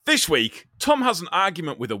This week, Tom has an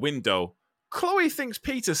argument with a window, Chloe thinks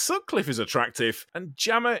Peter Sutcliffe is attractive, and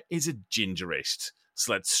Jammer is a gingerist.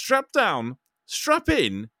 So let's strap down, strap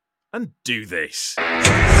in, and do this.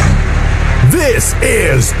 This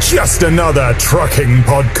is Just Another Trucking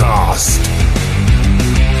Podcast.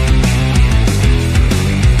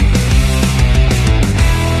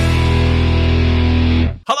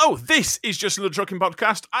 Hello, this is Just Another Trucking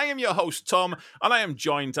Podcast. I am your host, Tom, and I am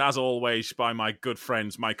joined, as always, by my good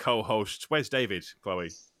friends, my co-hosts. Where's David, Chloe?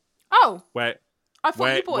 Oh, Where you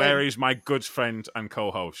brought him. is my good friend and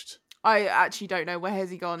co-host? I actually don't know. Where has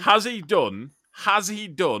he gone? Has he done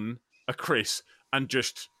a Chris and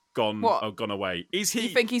just gone away? Is he? You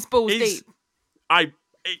think he's balls deep?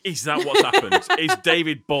 Is that what's happened? Is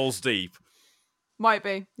David balls deep? Might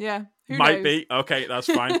be, yeah. Who Might knows? be. Okay, that's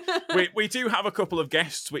fine. we do have a couple of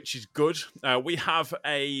guests, which is good. We have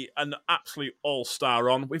an absolute all-star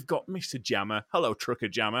on. We've got Mr. Jammer. Hello, Trucker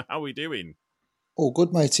Jammer. How are we doing? All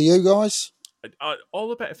good, mate. To you guys? All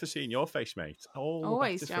the better for seeing your face, mate.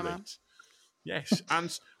 Always, the better for Jammer. it. Yes,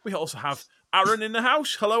 and we also have Aaron in the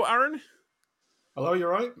house. Hello, Aaron. Hello, you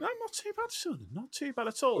right? No, not too bad, son. Not too bad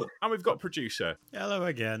at all. And we've got producer. Hello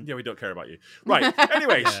again. Yeah, we don't care about you. Right,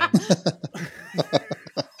 anyways.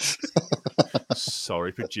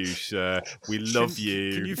 Sorry, producer. We love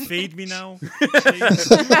you. Can you feed me now?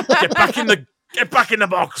 Get back in the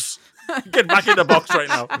box. Get back in the box right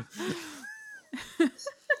now.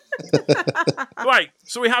 Right,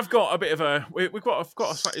 so we have got a bit of a we've got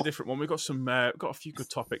a slightly different one. We've got a few good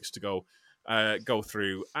topics to go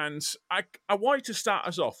through, and I wanted to start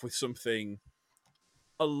us off with something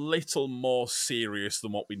a little more serious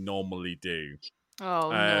than what we normally do.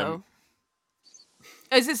 Oh no!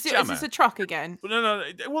 Is this a truck again? No.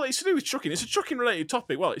 Well, it's to do with trucking. It's a trucking related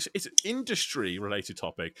topic. Well, it's an industry related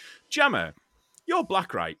topic. Jammer, you're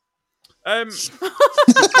black, right? I'm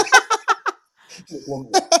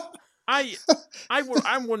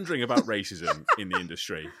wondering about racism in the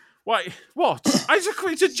industry. Why? What?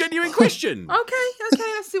 It's a genuine question. Okay,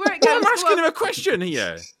 let's see where it goes. I'm asking him a question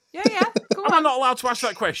here. Yeah. Go Am on. I not allowed to ask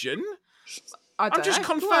that question? I'm just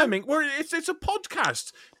confirming. It's a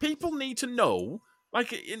podcast. People need to know.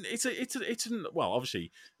 Like well,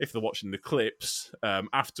 obviously, if they're watching the clips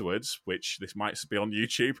afterwards, which this might be on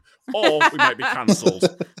YouTube, or we might be cancelled.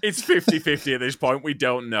 It's 50-50 at this point. We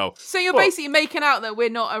don't know. So you're basically making out that we're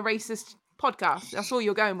not a racist podcast. That's all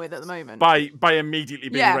you're going with at the moment. By immediately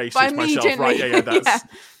being racist myself, right? Yeah, that's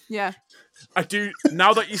yeah. I do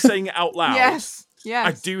now that you're saying it out loud. Yes.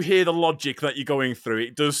 I do hear the logic that you're going through.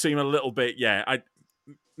 It does seem a little bit,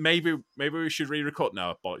 Maybe we should re-record.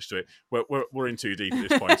 No, bollocks to it. We're in too deep at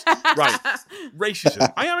this point. Right,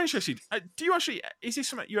 racism. I am interested. Do you actually? Is this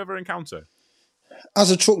something you ever encounter? As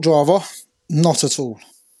a truck driver, not at all.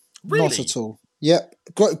 Really? Not at all. Yep.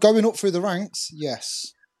 Going up through the ranks,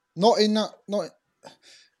 yes. Not in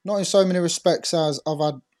in so many respects as I've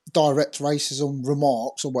had direct racism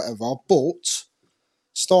remarks or whatever, but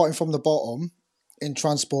starting from the bottom in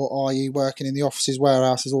transport, i.e. working in the offices,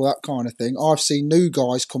 warehouses, all that kind of thing, I've seen new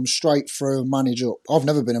guys come straight through and manage up. I've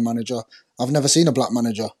never been a manager. I've never seen a black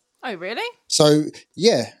manager. Oh, really? So,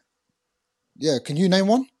 yeah. Yeah, can you name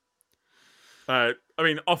one? I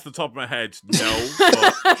mean, off the top of my head, no.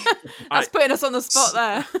 But That's putting us on the spot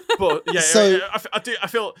there. But So- I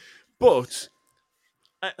feel, but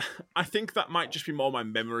I think that might just be more my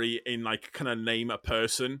memory in like, can I name a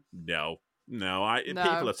person? No.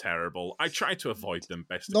 People are terrible. I try to avoid them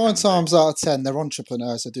best. 9 times out of 10, they're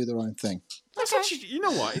entrepreneurs. They do their own thing. That's actually, you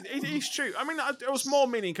know what? It is true. I mean, I was more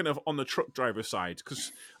meaning kind of on the truck driver side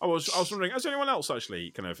because I was wondering, has anyone else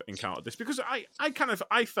actually kind of encountered this? Because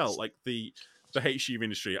I felt like the HGV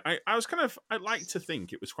industry. I like to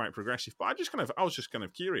think it was quite progressive, but I was just kind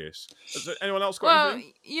of curious. Has anyone else got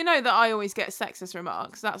anything? You know that I always get sexist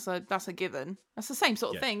remarks. That's a given. That's the same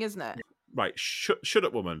sort of thing, isn't it? Right. Shut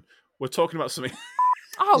up, woman. We're talking about something.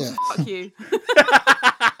 Oh, Yeah. fuck you.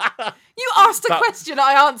 You asked a question,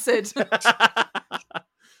 I answered.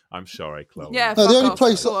 I'm sorry, Chloe. Yeah, No, fuck the only off.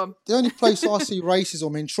 place Go on. I see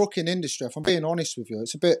racism in trucking industry, if I'm being honest with you,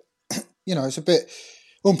 it's a bit, it's a bit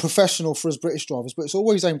unprofessional for us British drivers, but it's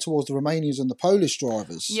always aimed towards the Romanians and the Polish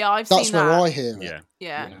drivers. Yeah, I've That's seen where that. I hear it.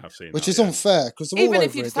 Yeah. I've seen Which that, is unfair because they're all Even over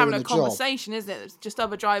if you're here just having doing a the job. conversation, isn't it? It's just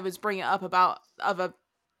other drivers bring it up about other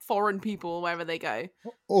foreign people wherever they go.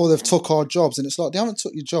 Or they've took our jobs, and it's like they haven't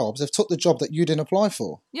took your jobs; they've took the job that you didn't apply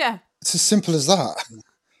for. Yeah. It's as simple as that.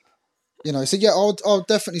 So yeah, I'll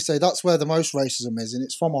definitely say that's where the most racism is, and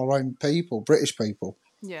it's from our own people, British people.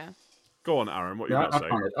 Yeah. Go on, Aaron. What are you about to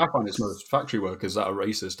say? I find it's most factory workers that are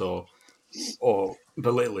racist or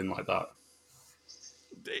belittling like that.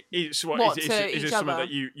 Is What, it to each something other?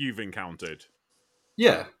 that you've encountered?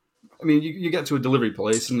 Yeah. I mean, you get to a delivery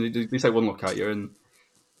place and they take one look at you and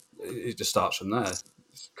it just starts from there. Just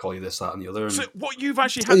call you this, that, and the other. And So, what, you've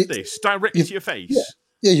actually had this directly to your face?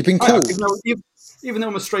 Yeah, you've been I have, called. even though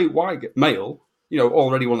I'm a straight white male,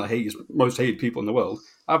 already one of the most hated people in the world,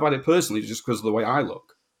 I've had it personally just because of the way I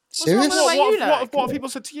look. Serious? wrong with the way you look? What have people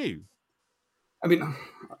said to you? I mean,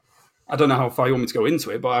 I don't know how far you want me to go into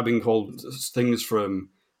it, but I've been called things from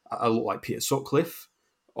I look like Peter Sutcliffe,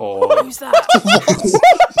 or Who's that?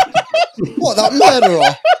 What, that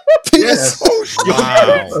murderer? Peter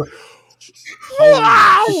yeah.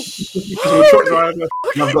 Wow! Because I'm a truck driver and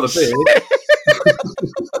I've got a beard.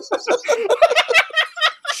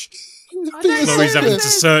 Chloe's having to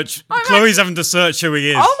search. Chloe's having to search who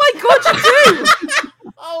he is. Oh my god, you do!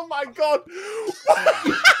 Oh my god!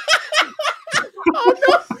 Oh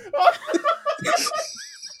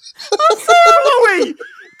no!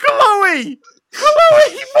 Chloe!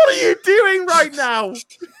 What are you doing right now?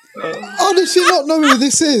 Honestly, not know who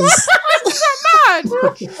this is. Why is that mad?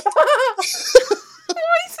 Why is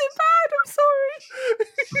it bad? I'm sorry.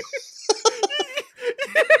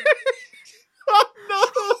 Oh no!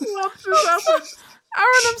 What just happened?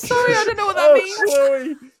 Aaron, I'm sorry. I don't know what that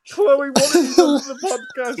means. Chloe, what have you done to the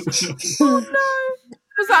podcast? Oh no!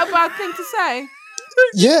 Was that a bad thing to say?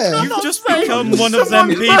 Yeah. You've just become one of them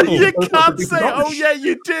people. You can't say, oh yeah,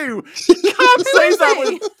 you do. You can't say that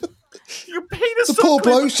with your penis. The poor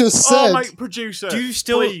bloke just said. Oh my producer, Do you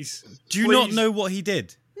still? please, Do you please. not know what he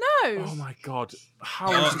did? No. Oh my god,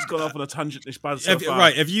 how has this gone off on a tangent this bad so far?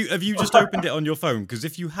 Right? Have you just opened it on your phone? Because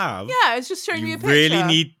if you have, Yeah, it's just showing me you a picture. really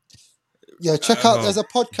need. Yeah, check out. There's a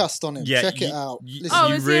podcast on him. Yeah, check it you- out. You, Listen, Oh,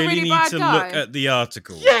 you is he a really really need bad to guy? look at the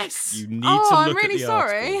article. Yes. You need Oh, to I'm look really at the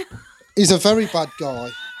sorry. article. he's a very bad guy.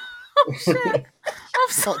 Oh shit! I'm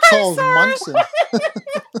so Like Charles sorry. Manson.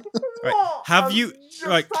 Right. Have you,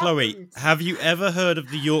 right, Chloe? Have you ever heard of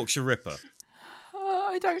the Yorkshire Ripper?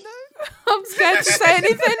 I don't know. I'm scared to say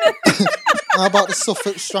anything. How about the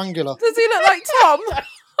Suffolk Strangler? Does he look like Tom?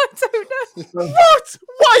 I don't know. What?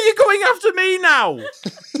 Why are you going after me now? I'm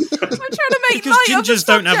trying to make Because light of the gingers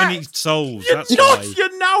don't have any subject. souls. You're That's not. why.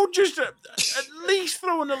 You're now just at least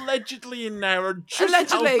throwing allegedly in there and just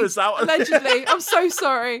Allegedly. help us out. Allegedly. I'm so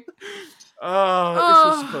sorry. Oh, this Oh.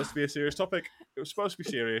 was supposed to be a serious topic. It was supposed to be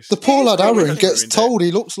serious. The poor lad Really Aaron has gets ruined it. told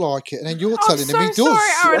he looks like it, and then you're I'm telling so him he sorry,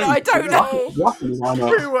 does. Aaron. I don't know. Laughing, why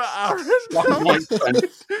not? You were Aaron.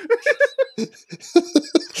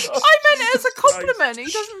 I meant it as a compliment. He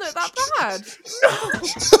doesn't look that bad.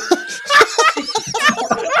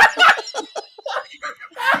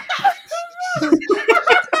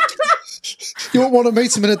 You won't want to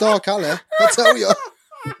meet him in a dark alley, I tell you.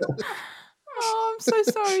 Oh, I'm so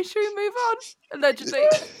sorry. Should we move on? Allegedly.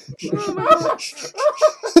 Oh my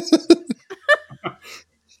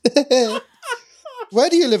God. Where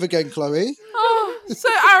do you live again, Chloe? Oh, so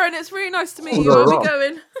Aaron, it's really nice to meet you. Where are we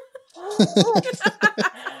going?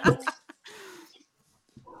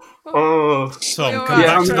 Oh, You're Tom, come right.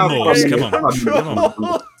 back to the Yeah, moors. Come on.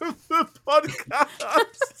 The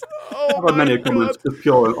podcast. Oh I've had many my comments God. just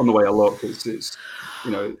pure on the way I look. It's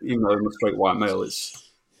even though I'm a straight white male,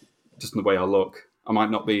 it's just in the way I look. I might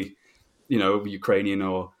not be, Ukrainian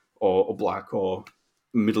or black or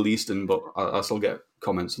Middle Eastern, but I still get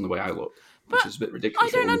comments on the way I look, which is a bit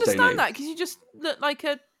ridiculous. I don't in this day and understand age. that because you just look like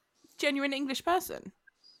a genuine English person.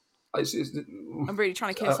 I'm really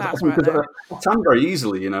trying to kiss ass right now. I tan very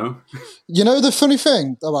easily, You know the funny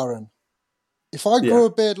thing, though, Aaron? If I grow Yeah. a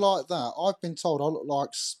beard like that, I've been told I look like...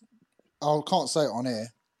 I can't say it on here,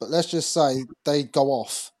 but let's just say they go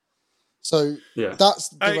off. So Yeah. that's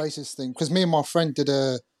the racist thing. Because me and my friend did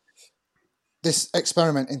this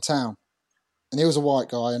experiment in town. And he was a white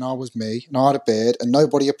guy and I was me. And I had a beard and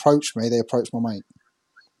nobody approached me. They approached my mate.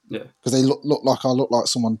 Yeah. Because they look like I look like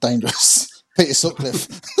someone dangerous. Peter Sutcliffe.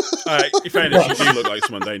 In fairness, you do look like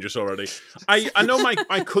someone dangerous already. I know my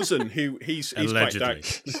cousin who he's quite dark.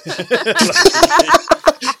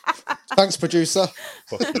 Thanks, producer.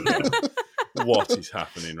 What is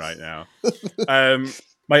happening right now?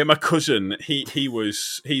 My cousin,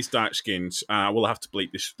 he's dark skinned. We'll have to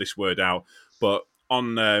bleep this word out. But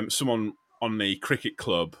on someone on the cricket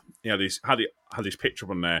club, he had his picture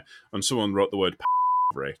up on there, and someone wrote the word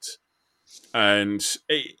over it. And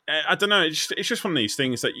I don't know. It's just one of these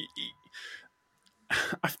things that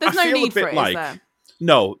There's I no feel need a bit for it, like, is there?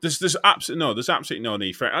 No, there's absolutely no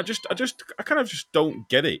need for it. I kind of just don't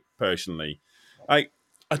get it personally. I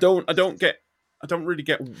don't really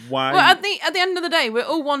get why. Well, at the end of the day, we're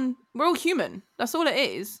all one. We're all human. That's all it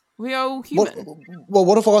is. We are all human.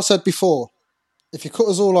 What have I said before? If you cut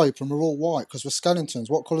us all open, we're all white because we're skeletons.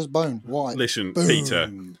 What colour's bone? White. Listen, Boom.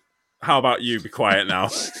 Peter, how about you be quiet now?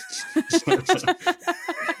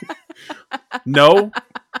 No,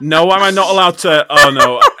 am I not allowed to? Oh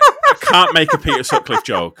no, I can't make a Peter Sutcliffe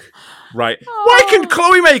joke. Right? Why can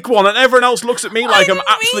Chloe make one and everyone else looks at me like I'm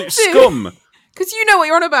absolute scum? Because you know what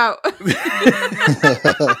you're on about.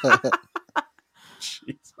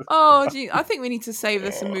 Oh, gee, I think we need to save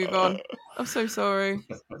this and move on. I'm so sorry.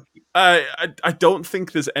 I don't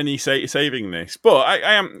think there's any saving this, but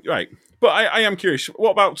I am right. But I am curious.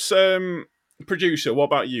 What about producer? What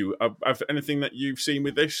about you? Have anything that you've seen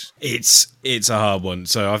with this? It's a hard one.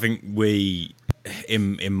 So I think we,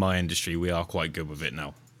 in my industry, we are quite good with it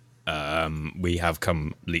now. We have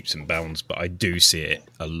come leaps and bounds, but I do see it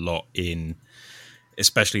a lot in,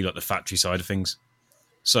 especially like the factory side of things.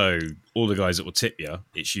 So all the guys that will tip you,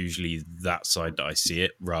 it's usually that side that I see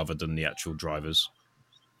it rather than the actual drivers.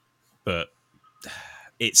 But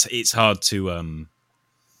it's hard to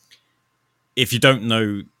if you don't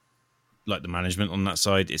know like the management on that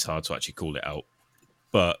side, it's hard to actually call it out.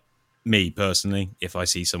 But me personally, if I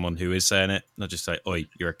see someone who is saying it, I'll just say, "Oi,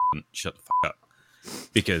 you're a cunt, shut the fuck up,"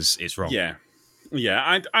 because it's wrong. Yeah.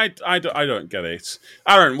 I don't get it.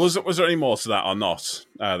 Aaron, was there any more to that or not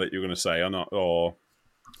that you were going to say or not, or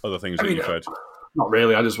other things that you've heard? Not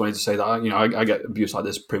really. I just wanted to say that I get abuse like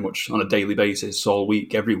this pretty much on a daily basis, all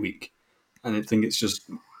week, every week, and I think it's just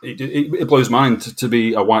it blows my mind to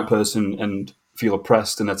be a white person and feel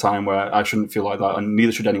oppressed in a time where I shouldn't feel like that, and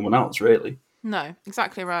neither should anyone else, really. No,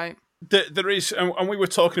 exactly right. There is, and we were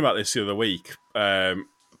talking about this the other week.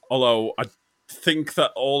 Although I think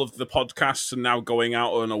that all of the podcasts are now going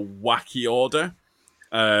out on a wacky order,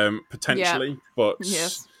 potentially, but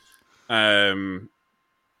yes. There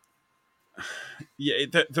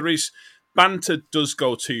is banter does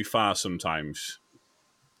go too far sometimes.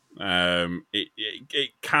 It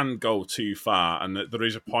can go too far, and there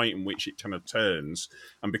is a point in which it kind of turns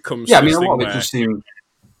and becomes. Yeah, I mean, a lot of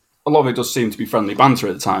it does seem to be friendly banter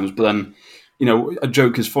at times, but then a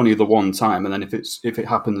joke is funny the one time, and then if it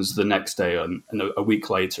happens the next day and a week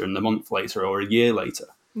later and a month later or a year later,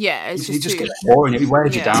 yeah, it just gets boring. It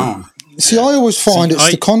wears you down. See, I always find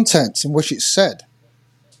it's the content in which it's said.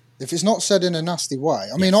 If it's not said in a nasty way,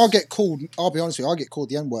 I mean, I get called. I'll be honest with you, I get called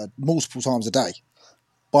the N-word multiple times a day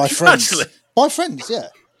by friends. Actually? By friends, yeah,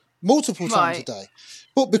 multiple times a day.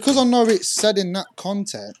 But because I know it's said in that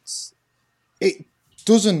context, it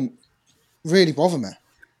doesn't really bother me.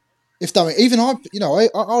 If that, even I'll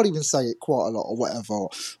even say it quite a lot or whatever,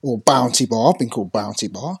 or Bounty Bar. I've been called Bounty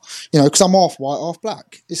Bar, because I'm half white, half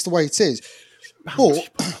black. It's the way it is.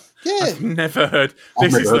 Yeah, I've never heard.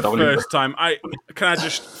 This is the first time. Can I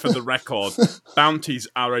just, for the record, bounties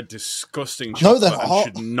are a disgusting chocolate. No, they are.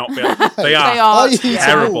 Should not be. They are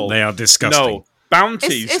terrible. They are disgusting. No,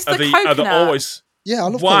 bounties it's are the always. Yeah, I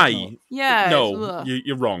love why? coconut. Yeah, no,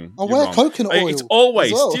 you're wrong. I wear coconut oil. It's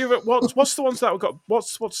always. Well. Do you ever, what's the ones that we've got?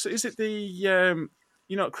 What's is it the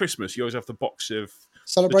at Christmas you always have the box of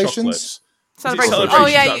celebrations. Celebrations. Oh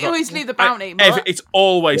yeah, you always leave the bounty. It's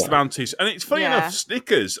always the bounties, and it's funny enough.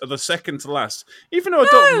 Snickers are the second to last, even though I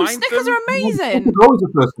don't mind Snickers them. are amazing.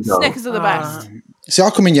 Snickers are the best. See,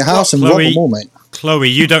 I come in your house and rob them all, mate. Chloe,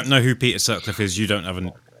 you don't know who Peter Sutcliffe is. You don't have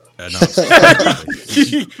an answer.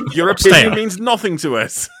 Your opinion means nothing to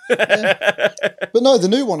us. Yeah. But no, the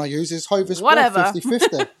new one I use is Hovis Bread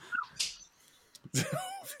 50-50.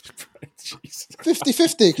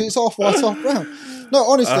 50-50 because it's half white, half brown. No,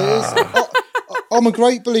 honestly, I'm a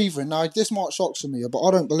great believer in. Now, this might shock some of you, but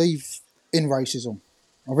I don't believe in racism.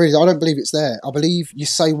 I don't believe it's there. I believe you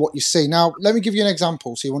say what you see. Now, let me give you an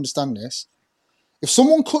example so you understand this. If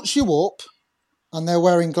someone cuts you up and they're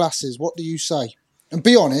wearing glasses, what do you say? And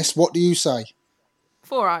be honest, what do you say?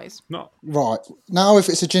 4 eyes. No. Right. Now, if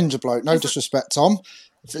it's a ginger bloke, no disrespect, Tom.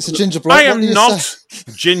 If it's a ginger bloke, I am not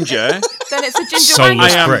ginger. Then it's a ginger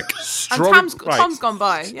Soulless wanker. prick. And Tom's gone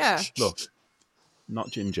by, yeah. Look,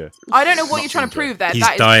 not ginger. I don't know what you're trying to prove there. He's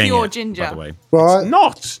that is dying pure it, ginger. by the way. Right. It's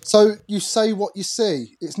not. So you say what you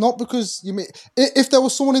see. It's not because you mean. If there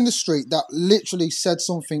was someone in the street that literally said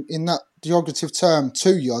something in that derogative term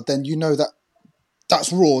to you, then you know that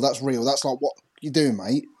that's raw, that's real, that's like what you do,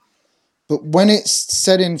 mate. But when it's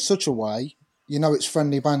said in such a way, you know it's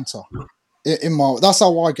friendly banter. That's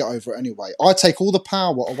how I get over it anyway. I take all the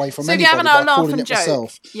power away from anybody by calling it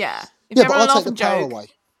myself. Yeah. Yeah, but I take the power away.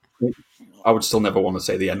 I would still never want to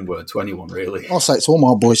say the N-word to anyone, really. I'll say it to all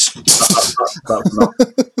my boys. That's not.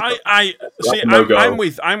 I see. I'm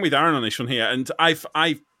with Aaron on this one here, and I've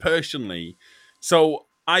personally. So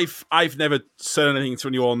I've never said anything to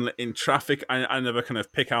anyone in traffic. I never kind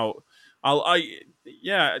of pick out.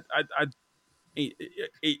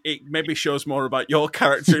 it maybe shows more about your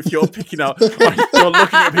character if you're picking out, or if you're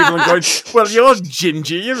looking at people and going, well, you're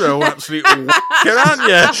Ginger, you're an absolute whacker, aren't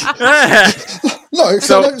you? No,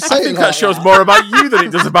 So I don't say I it think like that shows more about you than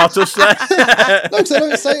it does about us. No, because I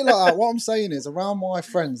don't say it like that. What I'm saying is, around my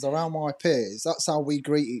friends, around my peers, that's how we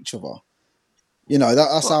greet each other. You know,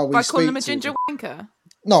 that's how we By speak calling them a to ginger them. wanker?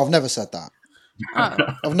 No, I've never said that. Oh.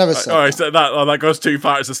 I've never said All right, that. so that goes too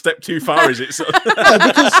far. It's a step too far, is it? So, No,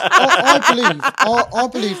 because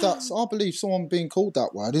I believe someone being called that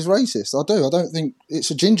word is racist. I do. I don't think it's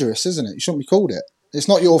a gingerist, isn't it? You shouldn't be called it. It's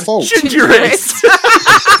not your fault. Gingerist.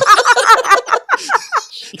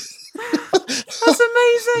 That's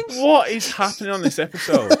amazing. What is happening on this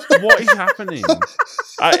episode? What is happening?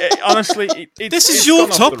 Honestly, This is it's your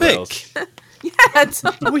gone off the topic. rails. Yeah,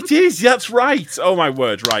 Tom. Oh, it is. That's right. Oh my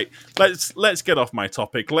word! Right. Let's get off my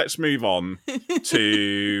topic. Let's move on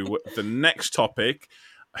to the next topic,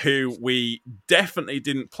 who we definitely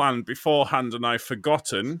didn't plan beforehand, and I've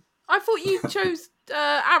forgotten. I thought you chose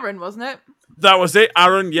Aaron, wasn't it? That was it,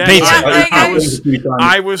 Aaron. Yeah, Peter.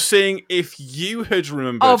 I was seeing if you had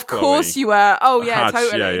remembered. Of course you were. Oh yeah, had.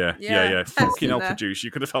 totally. Yeah. Fucking hell, there. produce.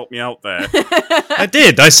 You could have helped me out there. I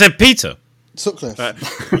did. I said Peter. Sutcliffe.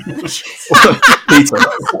 Peter.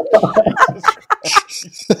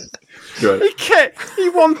 Good. He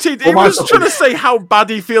was trying to say how bad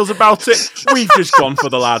he feels about it. We've just gone for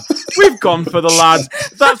the lad. We've gone for the lad.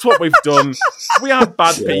 That's what we've done. We are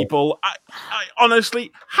bad people. I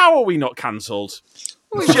honestly, how are we not cancelled?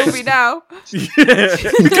 We will be now.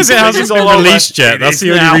 Because it hasn't It's been all over. released yet. It That's is the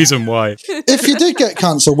only now. reason why. If you did get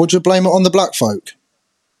cancelled, would you blame it on the black folk?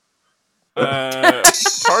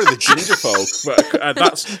 Probably the ginger folk, but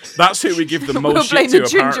that's who we give the We'll most blame shit the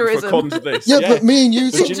to. Apparently, gingerism. according to this. Yeah, but me and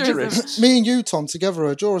you, The Tom, gingerists. me and you, Tom, together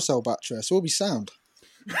are a Duracell battery, so we'll be sound.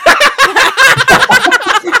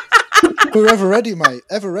 We're ever ready, mate.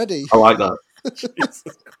 Ever ready. I like that. Jesus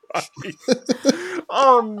Christ.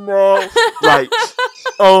 Oh no! Right.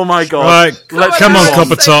 Oh my god. Right, Let's come move on,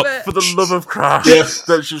 Copper Top. For the love of Christ, Yeah.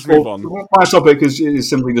 let's just move on. My topic is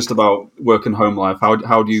simply just about work and home life.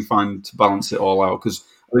 How do you find to balance it all out? Because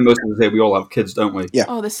I think most of us here, we all have kids, don't we? Yeah.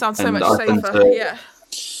 Oh, this sounds so And much I tend safer. to- Yeah.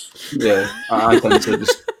 Yeah, I tend to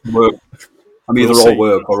just work. I'm either We'll all see.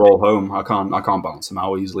 work or all home. I can't balance them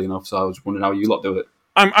out easily enough. So I was wondering how you lot do it.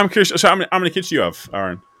 I'm curious. So, how many kids do you have,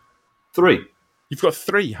 Aaron? 3. You've got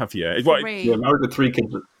 3, have you? What, Three. Yeah, married with 3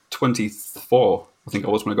 kids at 24. I think I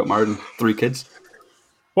was when I got married. And 3 kids.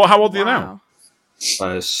 how old are you now?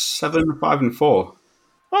 Wow. 7, 5, and 4.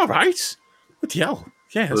 All right. What the hell?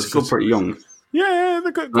 Yeah, So that's they're still good. pretty young. Yeah,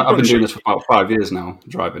 they're good. I've been doing this for about 5 years now,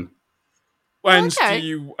 driving. And Okay.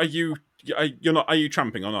 are you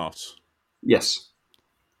tramping or not? Yes.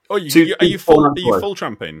 Oh, are you 4 full? Are months you away. full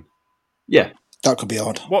tramping? Yeah, That could be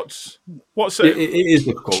odd. What's it is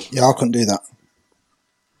difficult. Yeah, I couldn't do that.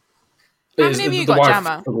 How It is- many of you the got wife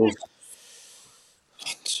Jammer? struggles.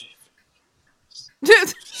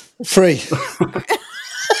 3. Did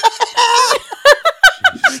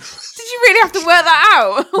you really have to work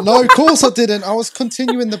that out? No, of course I didn't. I was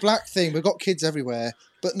continuing the black thing. We've got kids everywhere.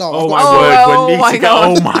 But no, Oh I've my got word! oh We need my to go.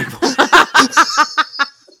 God. Oh my!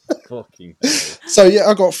 Fucking. hell. So yeah,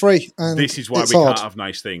 I got 3. And This is why it's we hard. can't have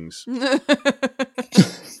nice things.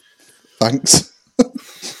 Thanks. Can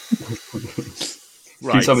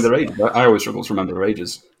Right. you tell me their ages? I always struggle to remember their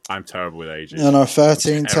ages. I'm terrible with ages. Yeah, no,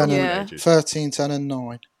 13, 10, Terrible Yeah. with ages. 13, 10, and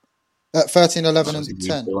 9. 13, 11, and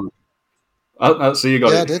 10. So you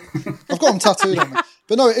got Yeah, I it. did. I've got them tattooed on me.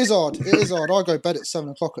 But no, it is hard. It is hard. I go to bed at 7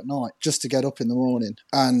 o'clock at night just to get up in the morning.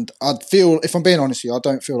 And I'd feel, if I'm being honest with you, I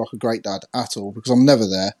don't feel like a great dad at all because I'm never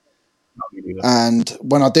there. And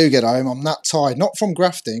when I do get home, I'm that tired. Not from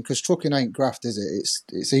grafting, because trucking ain't graft, is it?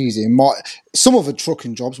 It's easy. Some of the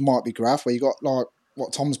trucking jobs might be graft, where you got like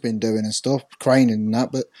what Tom's been doing and stuff, craning and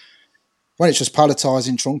that. But when it's just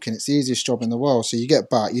palletising, trunking, it's the easiest job in the world. So you get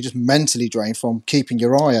back, you're just mentally drained from keeping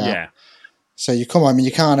your eye out. Yeah. So you come home and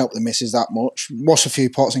you can't help the missus that much. Wash a few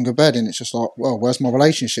pots and go to bed, and it's just like, well, where's my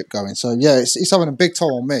relationship going? So yeah, it's having a big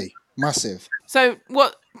toll on me. Massive. So,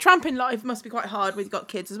 what tramping life must be quite hard when you've got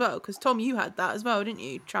kids as well. Because Tom, you had that as well, didn't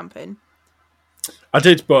you? Tramping. I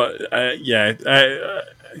did, but yeah.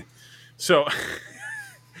 So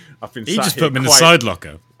I've been. He sat just here put him in the quite- side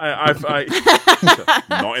locker. I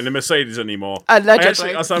not in the Mercedes anymore.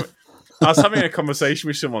 Allegedly. I was having a conversation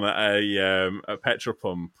with someone at a petrol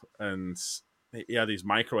pump, and he had his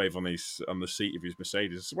microwave on the seat of his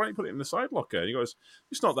Mercedes. I said, "Why don't you put it in the side locker?" And he goes,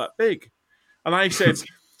 "It's not that big." And I said,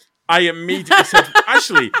 I immediately said,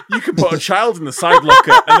 actually, you can put a child in the side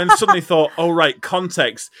locker, and then suddenly thought, oh, right,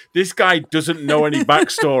 context. This guy doesn't know any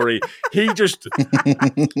backstory. He just...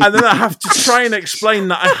 And then I have to try and explain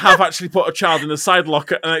that I have actually put a child in the side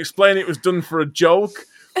locker and explain it was done for a joke,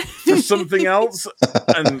 for something else.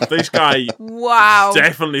 And this guy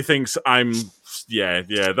definitely thinks I'm... Yeah,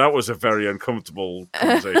 that was a very uncomfortable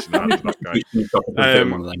conversation I had with that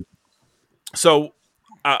guy. So...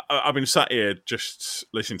 I've been sat here just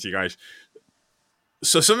listening to you guys.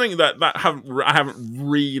 So something that I haven't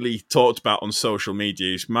really talked about on social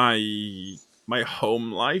media is my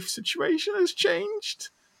home life situation has changed,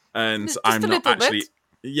 and I'm not actually.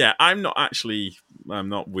 Yeah, I'm not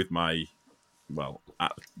with my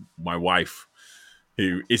wife,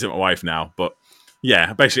 who isn't my wife now, but.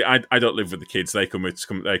 Yeah, basically, I don't live with the kids. They come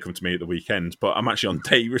to me at the weekend, but I'm actually on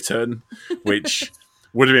day return, which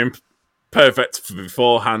would have been perfect for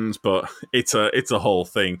beforehand, but it's a whole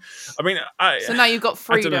thing. I mean, so now you've got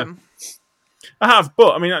freedom. I have,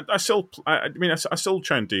 but I mean, I still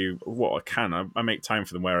try and do what I can. I make time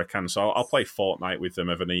for them where I can. So I'll play Fortnite with them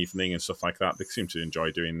of an evening and stuff like that. They seem to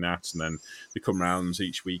enjoy doing that, and then they come round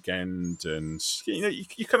each weekend, and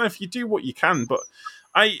you do what you can. But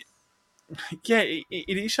it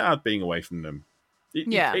is hard being away from them.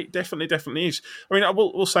 It definitely is. I mean,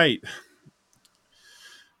 we'll say.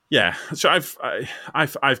 Yeah, so I've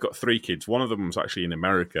got 3 kids. One of them's actually in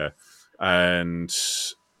America, and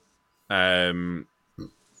it's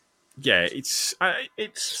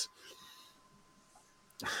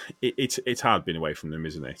hard being away from them,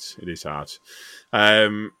 isn't it? It is hard.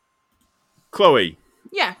 Chloe,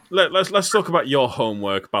 yeah, let's talk about your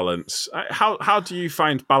homework balance. How do you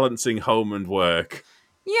find balancing home and work?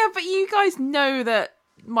 Yeah, but you guys know that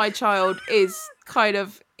my child is kind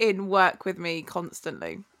of in work with me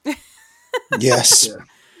constantly. Yes.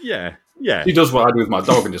 Yeah. He does what I do with my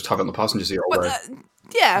dog and just have it on the passenger seat all day.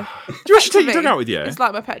 Yeah. Do you actually take your dog out with you? It's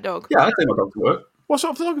like my pet dog. Yeah, I take my dog to work. What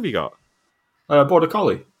sort of dog have you got? Border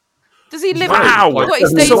Collie. Does he live he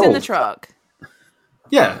stays in the truck?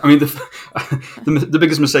 Yeah, I mean, the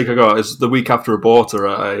biggest mistake I got is the week after I bought her,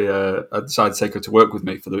 I decided to take her to work with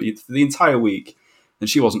me for the entire week. And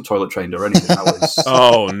she wasn't toilet trained or anything.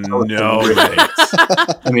 No, mate.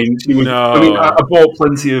 I mean, I bought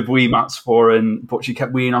plenty of wee mats for her, but she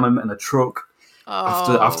kept weeing on him in a truck.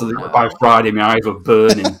 By Friday, my eyes were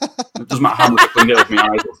burning. It doesn't matter how much I cleaned it up, my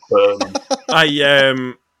eyes were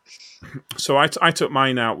burning. So I took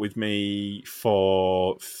mine out with me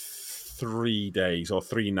for 3 days or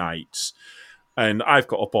 3 nights. And I've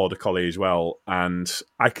got a border collie as well. And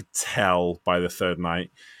I could tell by the 3rd night,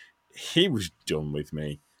 he was done with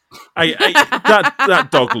me. That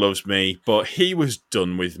dog loves me, but he was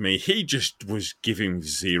done with me. He just was giving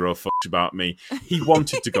 0 fucks about me. He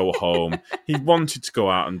wanted to go home. He wanted to go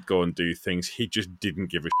out and go and do things. He just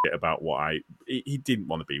didn't give a shit about he didn't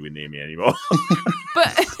want to be near me anymore.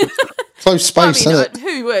 But close space, isn't it?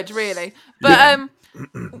 Who would really? But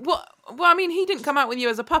Well, I mean, he didn't come out with you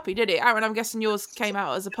as a puppy, did he? Aaron, I'm guessing yours came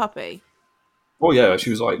out as a puppy. Oh yeah, she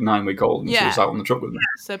was like 9 weeks old and she was out on the truck with me.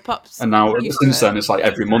 So pups. And now since then, it's like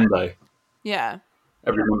every Monday. Yeah.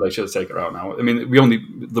 Every Monday she'll take her out now. I mean,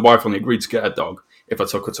 the wife only agreed to get a dog if I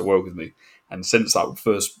took her to work with me. And since that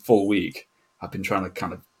first full week, I've been trying to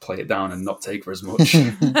kind of play it down and not take her as much.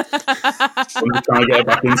 I'm just trying to get her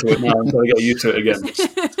back into it now. I'm trying to get used to it again.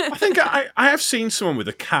 I think I have seen someone with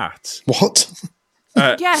a cat. What?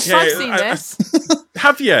 Yes, I've seen this.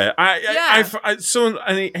 Have you? He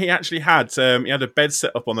actually had he had a bed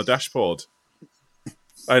set up on the dashboard,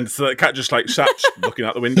 and so the cat just like sat looking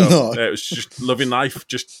out the window. No. It was just loving life,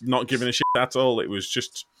 just not giving a shit at all. It was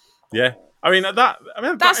just, yeah. I mean,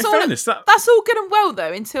 that's all good and well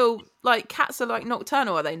though, until like cats are like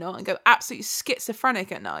nocturnal, are they not? And go absolutely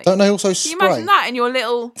schizophrenic at night. Don't they also spray? Can you imagine that in your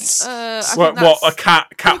little? What a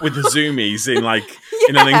cat with the zoomies in like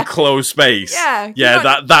in an enclosed space? Yeah.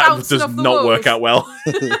 That does not work out well. No,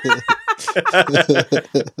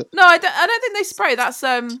 I don't think they spray. That's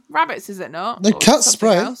rabbits, is it not? No, cats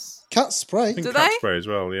spray. Else? Cats spray. I think Do cat they? spray as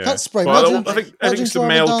well. Yeah, cat spray. Well, I think it's the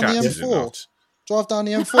male cat. Drive down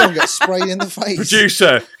the M4 and get sprayed in the face.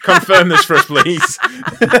 Producer, confirm this for us, please.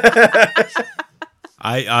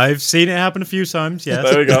 I've seen it happen a few times, yes.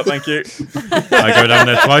 There we go, thank you. I go down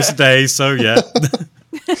there twice a day, so yeah.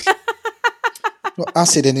 Got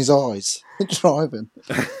acid in his eyes. Driving.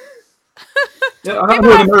 Yeah, I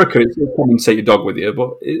know in America it's common to take your dog with you,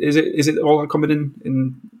 but is it all common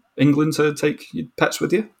in England to take your pets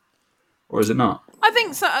with you? Or is it not? I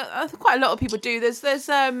think so. Quite a lot of people do. There's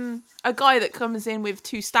a guy that comes in with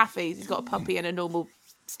 2 staffies. He's got a puppy and a normal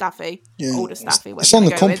Staffy, Yeah. older Staffy. It's on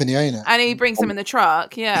the company, ain't it? And he brings them in the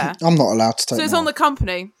truck. Yeah, I'm not allowed to take. so it's on the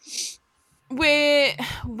company. We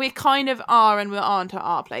kind of are and we aren't at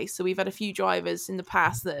our place. So we've had a few drivers in the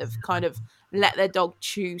past that have kind of let their dog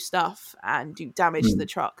chew stuff and do damage to the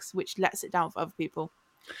trucks, which lets it down for other people.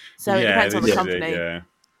 So it depends on the company. Yeah.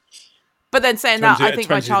 But then saying that, I think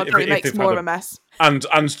my child probably makes more of a mess. And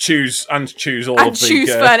choose all and of the choose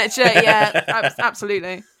furniture. Yeah,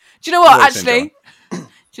 absolutely. Do you know what? Actually, do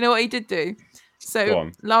you know what he did do?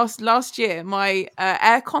 So last year, my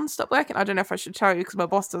aircon stopped working. I don't know if I should tell you because my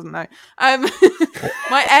boss doesn't know.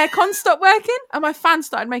 My aircon stopped working and my fan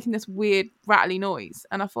started making this weird rattly noise.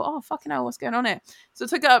 And I thought, oh, fucking hell, what's going on here? So I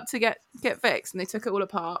took it up to get fixed and they took it all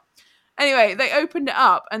apart. Anyway, they opened it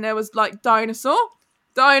up and there was like dinosaur,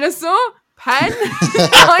 pen,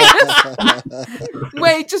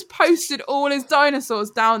 where he just posted all his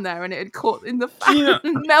dinosaurs down there and it had caught in the fan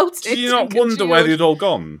and melted. Do you not wonder where they'd all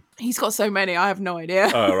gone? He's got so many, I have no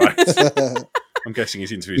idea. Oh, right. I'm guessing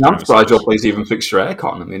he's into his I'm surprised your place even fixed your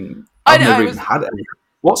aircon. I mean, I've never even had any.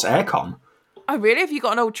 What's aircon? Oh, really? Have you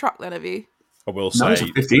got an old truck then, have you? I will say. No, it's a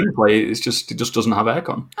 15 plate. It just doesn't have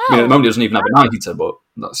aircon. I mean, at the moment, it doesn't even have a 9 heater, but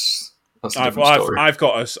that's a different story. I've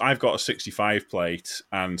got a 65 plate,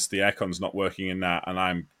 and the aircon's not working in that, and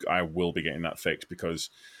I will be getting that fixed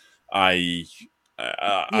because you're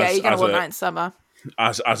gonna want that in summer.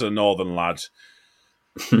 As a northern lad.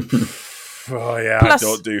 Oh yeah, Plus, I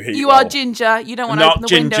don't do heat. You are ginger. You don't want to open the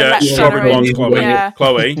window and let Chloe. Yeah.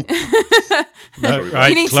 Chloe. No, right,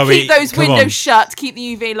 you need Chloe, to keep those windows shut. Keep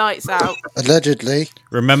the UV lights out. Allegedly.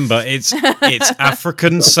 Remember, it's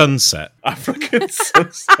African sunset. African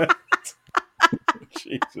sunset.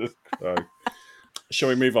 Jesus Christ. Shall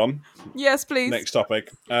we move on? Yes, please. Next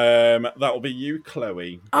topic. That will be you,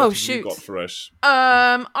 Chloe. What have you got for us?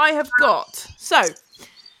 I have got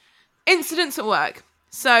incidents at work.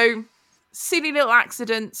 So silly little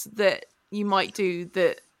accidents that you might do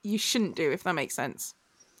that you shouldn't do, if that makes sense.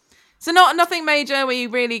 So nothing major where you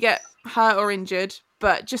really get hurt or injured,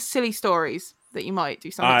 but just silly stories that you might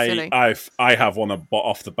do something silly. I have one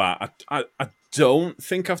off the bat. I don't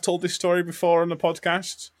think I've told this story before on the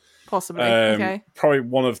podcast. Possibly. Okay. Probably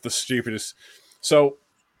one of the stupidest. So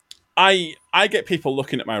I get people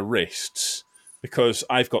looking at my wrists because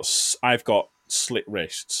I've got slit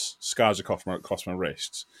wrists, scars across my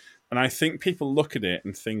wrists. And I think people look at it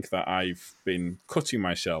and think that I've been cutting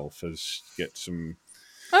myself as get some...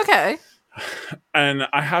 Okay. And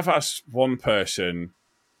I have asked one person,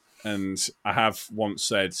 and I have once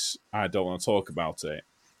said, I don't want to talk about it.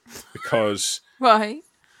 Because... Right.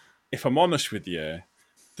 If I'm honest with you,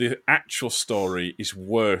 the actual story is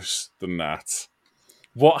worse than that.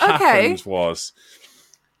 What happened was...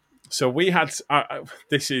 So we had...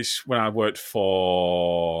 this is when I worked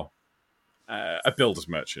for a builder's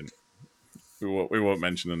merchant. We won't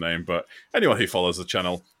mention the name, but anyone who follows the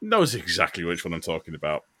channel knows exactly which one I'm talking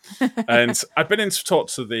about. And I'd been in to talk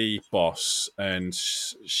to the boss, and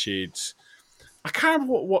I can't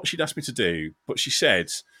remember what she'd asked me to do, but she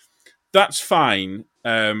said, that's fine,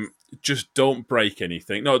 just don't break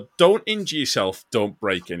anything. No, don't injure yourself, don't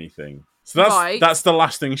break anything. So that's the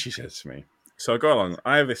last thing she said to me. So I go along.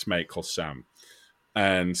 I have this mate called Sam,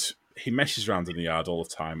 and he messes around in the yard all the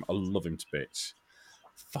time. I love him to bits.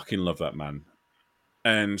 Fucking love that man.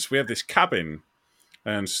 And we have this cabin,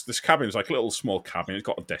 and this cabin's like a little small cabin. It's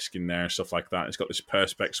got a desk in there and stuff like that. It's got this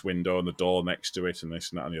perspex window and the door next to it and this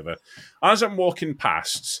and that and the other. As I'm walking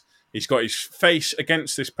past, he's got his face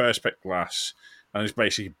against this perspex glass and he's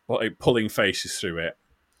basically pulling faces through it.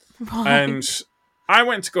 Right. And I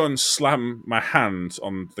went to go and slam my hand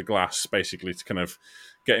on the glass, basically to kind of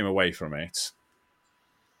get him away from it.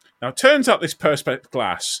 Now, it turns out this perspex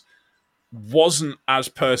glass wasn't as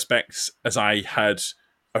perspex as I had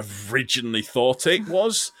originally thought it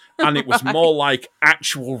was, and it was more like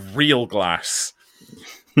actual real glass.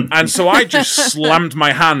 And so I just slammed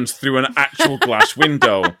my hand through an actual glass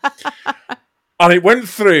window, and it went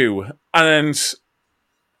through, and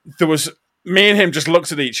there was me and him just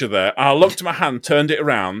looked at each other. I looked at my hand, turned it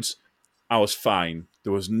around. I was fine.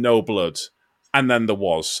 There was no blood, and then there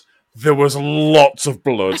was. There was lots of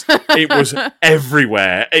blood. It was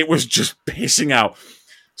everywhere. It was just pissing out.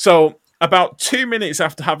 So about 2 minutes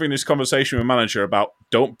after having this conversation with my manager about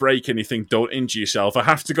don't break anything, don't injure yourself, I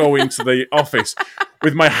have to go into the office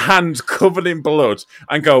with my hand covered in blood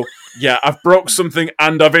and go, yeah, I've broke something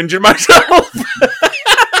and I've injured myself.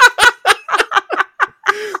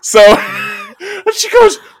 And she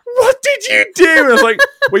goes, what did you do? And I was like,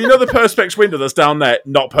 well, you know the perspex window that's down there?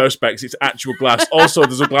 Not perspex, it's actual glass. Also,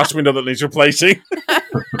 there's a glass window that needs replacing.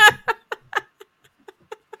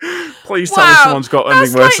 Please tell me someone's got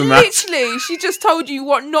anything worse than that. Literally, she just told you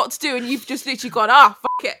what not to do, and you've just literally gone,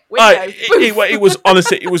 fuck it. It was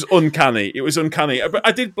honestly, it was uncanny. It was uncanny. But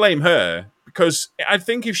I did blame her because I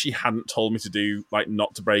think if she hadn't told me to do like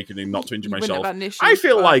not to break anything, not to injure myself, I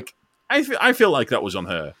feel like that was on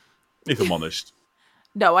her. If I'm honest.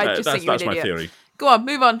 No, I just think you're that's an my idiot. theory. Go on,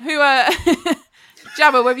 move on. Who?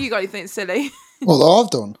 Jabba, have you got anything silly? What I've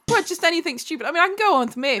done? What? Just anything stupid. I mean, I can go on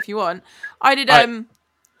to me if you want. I did.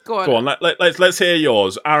 Go on. Go on. Let's hear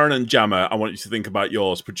yours, Aaron and Jammer. I want you to think about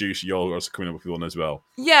yours. Producer, yours coming up with one as well.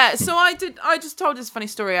 Yeah. So I did. I just told this funny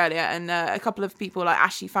story earlier, and a couple of people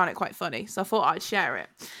actually found it quite funny. So I thought I'd share it.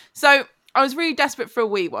 So I was really desperate for a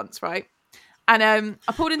wee once, right? And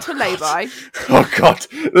I pulled into a lay-by. Oh God!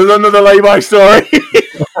 There's another lay-by story.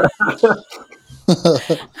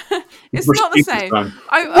 It's not the same.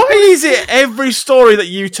 Why is it every story that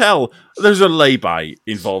you tell, there's a lay-by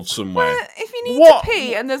involved somewhere? Well, if you need to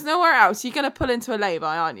pee and there's nowhere else, you're going to pull into a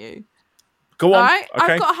lay-by, aren't you? Go on. Right?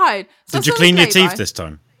 Okay. I've got to hide. So did you clean your teeth this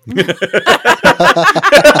time?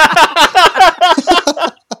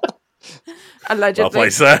 Allegedly. Well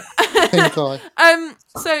played, sir.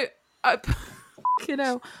 So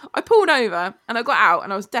I pulled over and I got out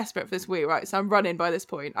and I was desperate for this wee, right? So I'm running by this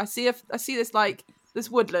point. I see this this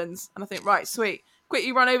woodlands and I think, right, sweet.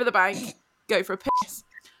 Quickly run over the bank, go for a piss.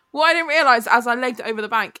 What I didn't realise as I legged over the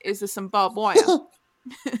bank is there's some barbed wire.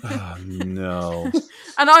 Oh no.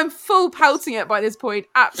 And I'm full pelting it by this point,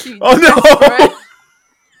 absolutely desperate.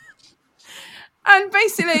 And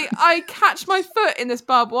basically I catch my foot in this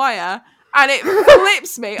barbed wire and it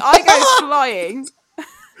flips me. I go flying.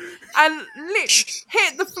 And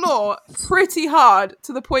hit the floor pretty hard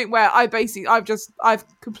to the point where I've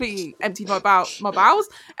completely emptied my bowels,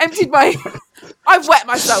 I've wet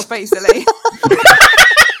myself basically.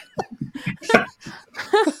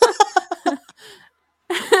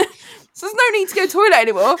 So there's no need to go to the toilet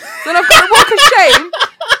anymore. Then I've got to walk of shame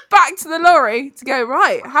back to the lorry to go,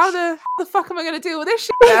 right, how the fuck am I going to deal with this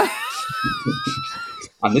shit now?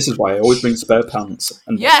 And this is why I always bring spare pants.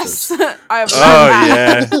 And yes, I have. Oh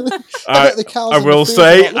yeah. I will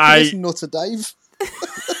say, this nutter Dave.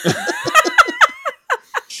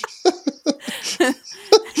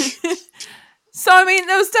 So I mean,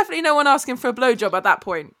 there was definitely no one asking for a blowjob at that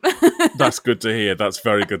point. That's good to hear. That's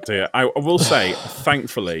very good to hear. I will say,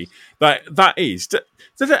 thankfully, that is. Did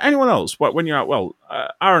anyone else when you're out? Well,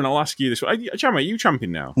 Aaron, I'll ask you this. Jammer, are you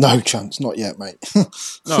tramping now? No chance, not yet, mate.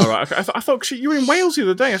 No, right. Okay. I thought you were in Wales the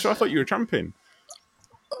other day, so I thought you were tramping.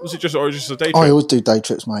 Was it just a day trip? I always do day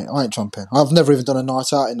trips, mate. I ain't tramping. I've never even done a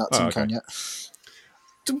night out in that tin can yet.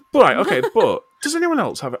 Right, okay, but does anyone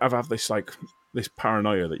else have this this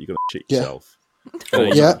paranoia that you're going to shit yourself?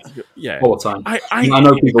 Yeah. All the time. I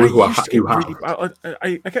know people who have.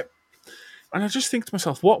 I get, and I just think to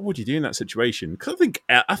myself, what would you do in that situation? Because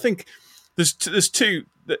I think there's two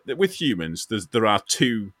with humans. There are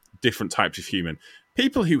two different types of human: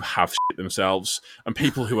 people who have shit themselves and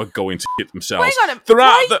people who are going to shit themselves. Wait on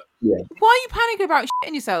why are you panicking about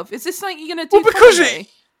shitting yourself? Is this something you're going to do? Well, because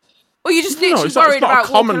or you're just literally worried about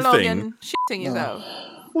walking along and shitting yourself.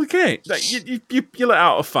 Well, okay, you let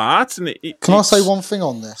out a fart, and Can I say one thing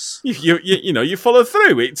on this? You follow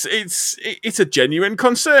through. It's a genuine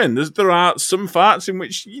concern. There are some farts in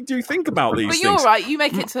which you do think about these things. But you're right. You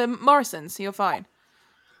make it to Morrison's, so you're fine.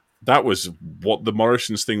 That was what the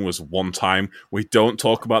Morrison's thing was one time. We don't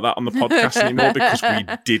talk about that on the podcast anymore because we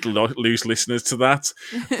did lose listeners to that.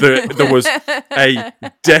 There was a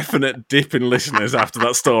definite dip in listeners after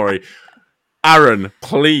that story. Aaron,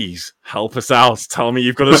 please help us out. Tell me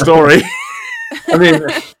you've got a story. I mean,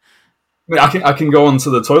 I can go on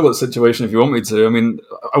to the toilet situation if you want me to. I mean,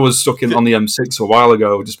 I was stuck on the M6 a while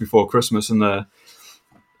ago, just before Christmas, and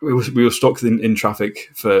we were stuck in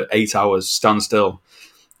traffic for 8 hours, standstill.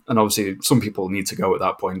 And obviously, some people need to go at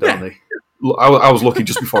that point, don't they? I was lucky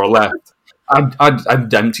just before I left.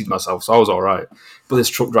 I'd emptied myself, so I was all right. But this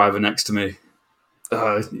truck driver next to me,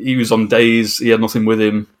 he was on days, he had nothing with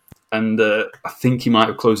him. And I think he might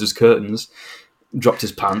have closed his curtains, dropped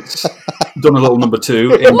his pants, done a little number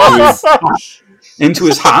two into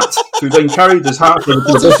his hat, who then carried his hat for the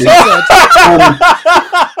position,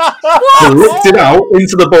 ripped it out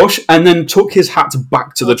into the bush, and then took his hat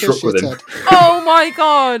back to the truck with him. Oh my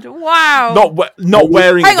God! Wow. Not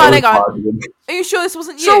wearing. Hang on. Are you sure this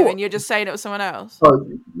wasn't you, and you're just saying it was someone else?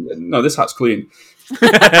 No, this hat's clean.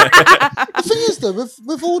 The thing is, though,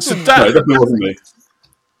 we've all done that. No, it definitely wasn't me.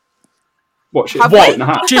 What? Shit in a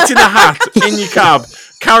hat? Shit in a hat in your cab,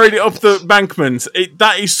 carried it up the embankment.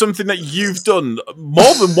 That is something that you've done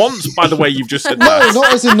more than once, by the way. You've just said that. No,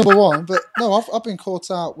 not as in number one, but no, I've been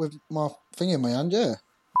caught out with my thing in my hand. Yeah.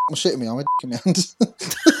 I'm shitting me. I'm a dick in my hand.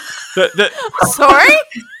 Sorry?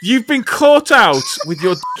 You've been caught out with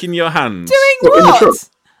your dick in your hand. Doing what?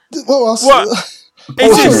 What?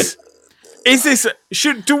 Is this?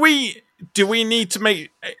 Do we need to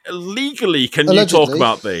make legally? Can Allegedly. you talk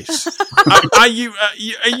about this? Are you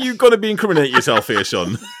going to be incriminating yourself here,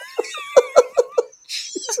 son?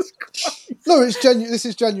 No, it's genuine. This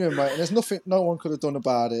is genuine, mate. And there's nothing no one could have done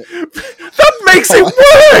about it. That makes it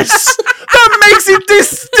worse. That makes it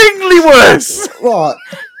distinctly worse. Right.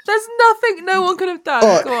 There's nothing no one could have done.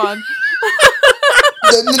 Right. Go on.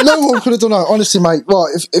 No one could have done that. Honestly, mate.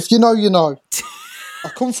 Right. If you know, you know. I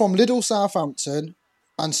come from Liddell, Southampton,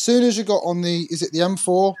 and soon as you got on the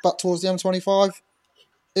M4 back towards the M25,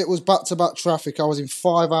 it was back-to-back traffic. I was in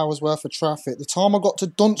 5 hours worth of traffic. The time I got to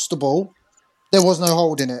Dunstable, there was no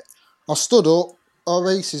holding it. I stood up, a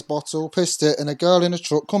Reese's bottle, pissed it, and a girl in a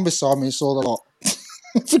truck come beside me and saw the lot.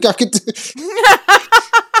 I think I could do.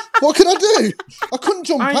 What can I do? I couldn't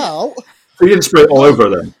jump out. You didn't spray it all over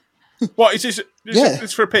then. What is this? Yeah.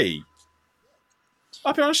 It's for a pee.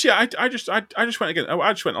 I'll be honest. Yeah, I just went again.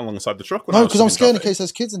 I just went alongside the truck. No, because I'm scared in case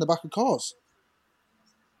there's kids in the back of cars.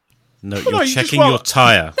 No, you're checking your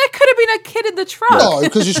tyre. There could have been a kid in the truck. No,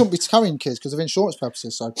 because you shouldn't be carrying kids because of insurance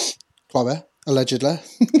purposes. So, Chloe, allegedly.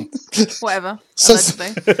 Whatever. So,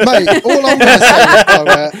 Allegedly. mate, all I'm going to say is,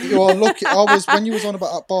 Chloe, you are lucky. When you was on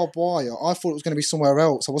about that barbed wire, I thought it was going to be somewhere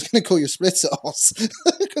else. I was going to call you split ass.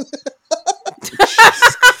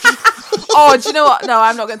 Oh, do you know what? No,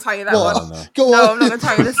 I'm not going to tell you that one. Go on. No, I'm not going to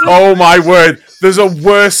tell you this one. Oh my word! There's a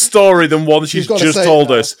worse story than one she's just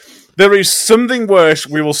told us. There is something worse.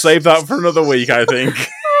 We will save that for another week, I think.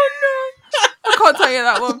 Oh no, I can't tell you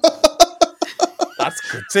that one. That's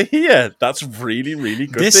good to hear. That's really, really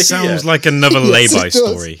good to hear. This sounds like another Yes, lay-by it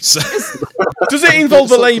does. story. So. Does it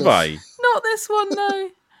involve a lay-by? Not this one, no.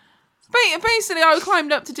 Basically, I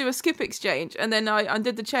climbed up to do a skip exchange, and then I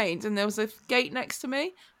undid the chains, and there was a gate next to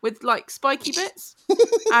me with like spiky bits.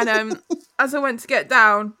 And as I went to get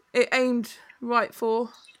down, it aimed right for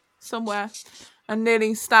somewhere and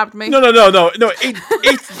nearly stabbed me. No.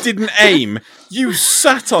 It didn't aim. You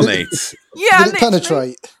sat on it. Yeah, Did it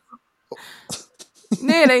penetrate?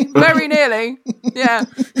 Nearly, very nearly. Yeah.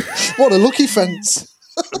 What a lucky fence.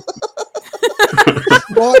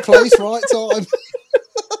 Right place, right time.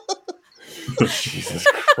 Jesus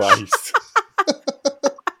Christ.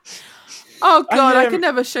 Oh God, I can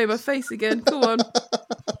never show my face again. Go on.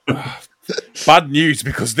 Bad news,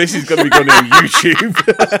 because this is going to be going on YouTube.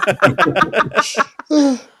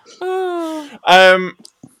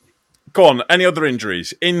 Go on. Any other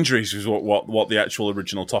injuries? Injuries was what the actual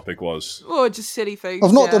original topic was. Oh, just silly things.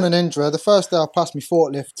 I've not done an injury. The first day I passed my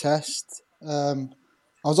forklift test, I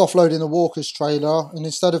was offloading the Walker's trailer, and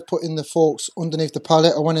instead of putting the forks underneath the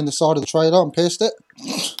pallet, I went in the side of the trailer and pierced it.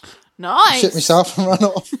 Nice. Shit myself and ran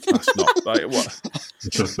off. That's not like what.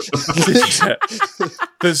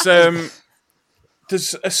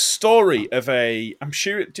 There's a story of I'm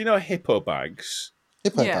sure. Do you know hippo bags?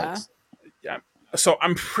 Hippo Yeah. bags. Yeah. So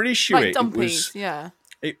I'm pretty sure Like it dumpies, was. yeah.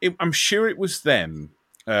 I'm sure it was them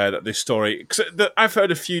that this story. Cause I've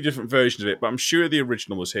heard a few different versions of it, but I'm sure the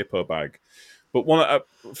original was hippo bag. But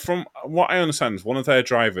from what I understand, one of their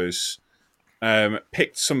drivers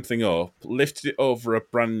picked something up, lifted it over a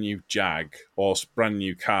brand new Jag or brand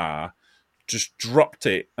new car, just dropped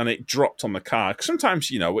it, and it dropped on the car. Because sometimes,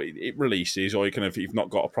 it releases, or if you've not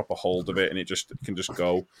got a proper hold of it, and it can just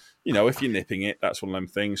go. If you're nipping it, that's one of them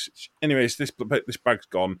things. Anyways, this bag's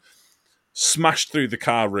gone, smashed through the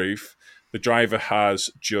car roof. The driver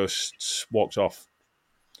has just walked off.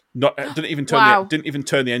 Didn't even turn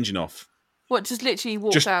the engine off. What? Just literally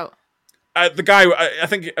walked out. The guy, I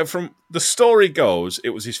think from the story goes, it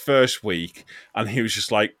was his first week, and he was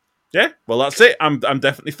just like, "Yeah, well, that's it. I'm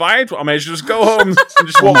definitely fired. I may as well just go home," and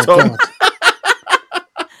just walked home.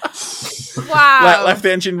 Wow. Left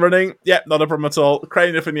the engine running. Yep, not a problem at all.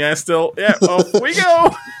 Crane up in the air still. Yep, off we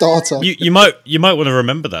go. Data. You might want to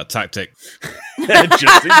remember that tactic.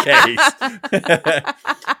 Just in case.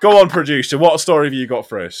 Go on, producer. What story have you got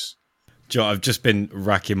for us? Joe, I've just been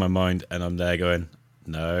racking my mind, and I'm there going,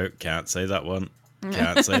 no, can't say that one.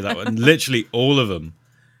 Can't say that one. Literally all of them.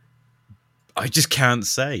 I just can't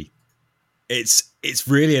say. It's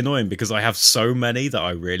really annoying because I have so many that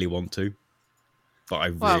I really want to, but I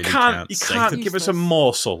really can't. You say can't them. give us a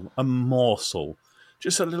morsel,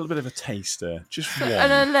 just a little bit of a taster, just one.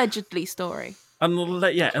 An allegedly story.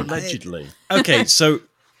 Allegedly. Okay, so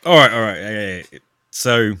all right.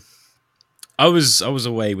 So I was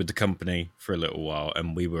away with the company for a little while,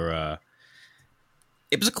 and we were.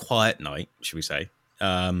 It was a quiet night, should we say?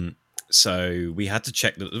 So we had to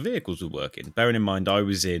check that the vehicles were working. Bearing in mind, I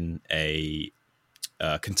was in a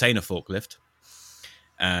container forklift,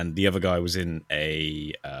 and the other guy was in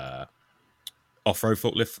a off-road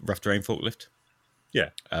forklift, rough terrain forklift. Yeah.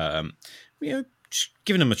 Just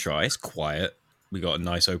giving them a try. It's quiet. We got a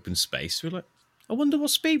nice open space. We're like, I wonder what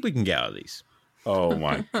speed we can get out of these. Oh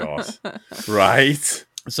my god! Right.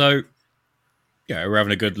 So, we're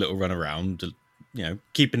having a good little run around.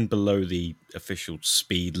 Keeping below the official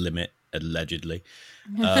speed limit, allegedly.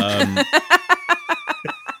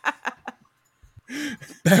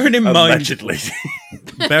 Bearing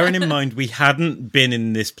in mind, we hadn't been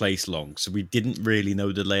in this place long, so we didn't really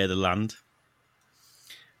know the lay of the land.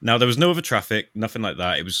 Now, there was no other traffic, nothing like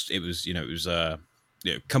that. It was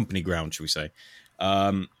company ground, shall we say?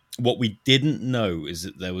 What we didn't know is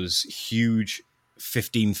that there was huge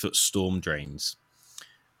 15-foot storm drains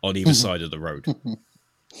on either side of the road.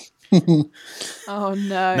 Oh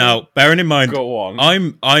no! Now, bearing in mind, go on.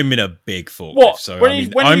 I'm in a big forklift. What? So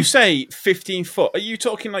when you say 15 foot, are you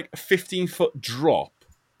talking like a 15-foot drop?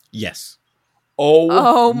 Yes.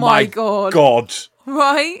 Oh my god!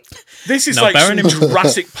 Right. This is now, like some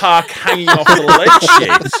Jurassic Park hanging off the ledge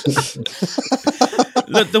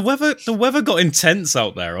shit. The weather got intense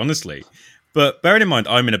out there, honestly. But bearing in mind,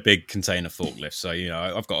 I'm in a big container forklift, so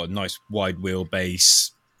I've got a nice wide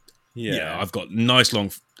wheelbase. Yeah, I've got nice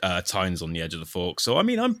long tines on the edge of the fork. So I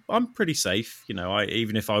mean, I'm pretty safe.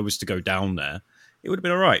 Even if I was to go down there, it would have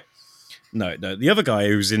been all right. No, the other guy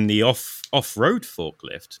who's in the off-road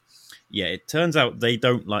forklift. Yeah, it turns out they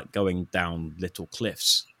don't like going down little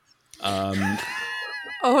cliffs. Oh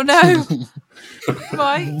no!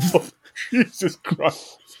 Right. Jesus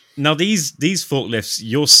Christ! Now these forklifts,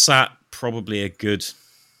 you're sat probably a good,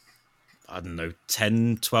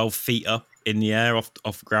 10, 12 feet up in the air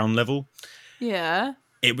off ground level. Yeah.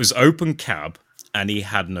 It was open cab, and he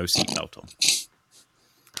had no seatbelt on.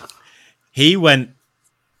 He went,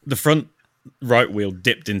 the front right wheel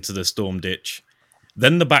dipped into the storm ditch.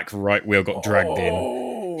 Then the back right wheel got dragged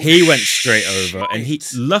in. He went straight over, and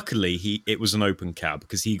luckily it was an open cab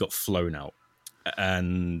because he got flown out.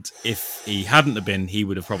 And if he hadn't have been, he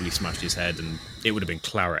would have probably smashed his head, and it would have been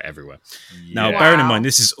claret everywhere. Yeah. Now, bearing in mind,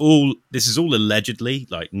 this is all allegedly.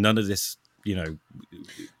 Like none of this,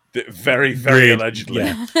 very, very allegedly.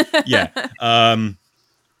 Yeah.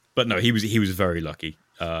 But no, he was very lucky.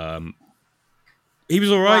 He was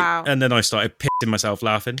all right, and then I started pissing myself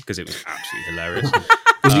laughing because it was absolutely hilarious.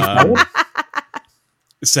 Was he fired?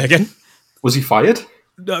 Say again? Was he fired?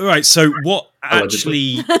 No, right, so what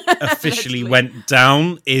actually officially went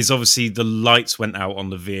down is obviously the lights went out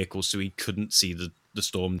on the vehicle, so he couldn't see the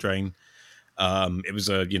storm drain. It was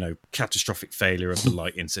a catastrophic failure of the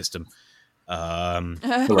lighting system.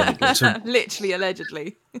 Literally,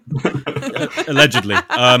 allegedly. Allegedly.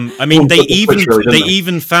 I mean, they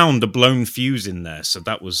even found a blown fuse in there, so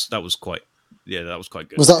that was quite good.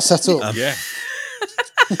 Was that set up? Yeah.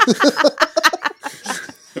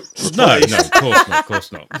 No, of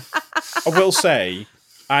course not. I will say,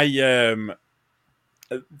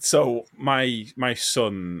 so my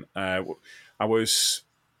son, we're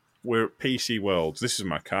at PC World. This is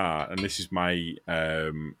my car, and this is my.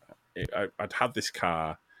 I'd had this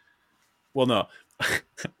car. Well, no,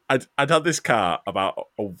 I'd had this car about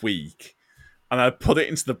a week, and I put it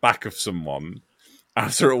into the back of someone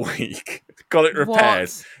after a week. Got it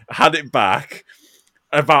repaired, had it back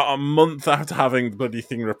about a month after having the bloody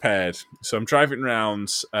thing repaired. So I'm driving around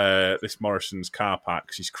this Morrison's car park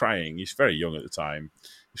because he's crying. He's very young at the time.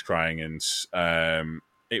 He's crying, and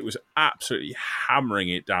it was absolutely hammering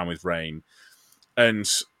it down with rain. And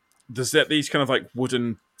there's these kind of like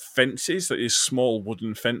wooden fences, like these small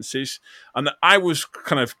wooden fences, and I was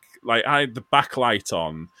kind of like, I had the backlight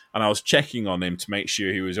on, and I was checking on him to make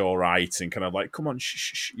sure he was all right, and kind of like, come on,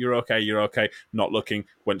 shh, you're okay. Not looking,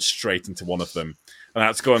 went straight into one of them, and I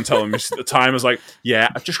had to go and tell him at the time. I was like, yeah,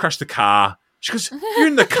 I just crashed the car. She goes, you're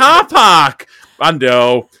in the car park. I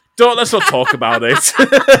know. Let's not talk about it.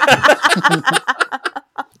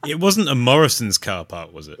 It wasn't a Morrison's car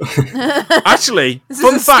park, was it? Actually,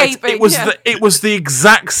 fun fact, it was the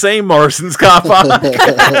exact same Morrison's car park.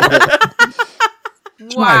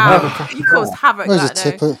 Wow, you caused havoc. Those are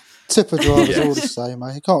tipper drivers all the same,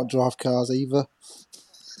 mate. You can't drive cars either.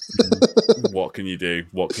 What can you do?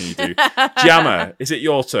 Jammer, is it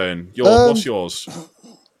your turn? What's yours?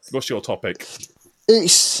 What's your topic?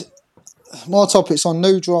 My topic's on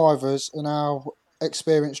new drivers and how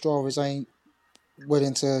experienced drivers ain't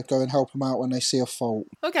willing to go and help them out when they see a fault.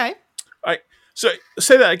 Okay. Right. So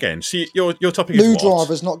say that again. See, your topic is new what?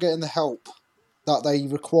 drivers not getting the help that they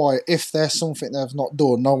require. If there's something they've not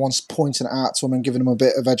done, no one's pointing it out to them and giving them a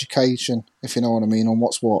bit of education, if you know what I mean, on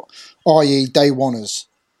what's what. I.e., day oneers.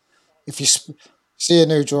 If you see a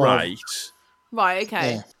new driver... Right,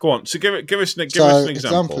 okay. Yeah. Go on, so give us an example.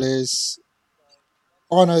 Example is...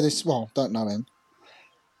 I know this... Well, don't know him.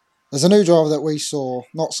 There's a new driver that we saw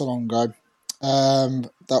not so long ago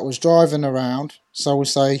that was driving around, so we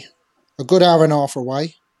say, a good hour and a half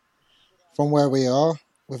away from where we are,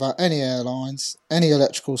 without any airlines, any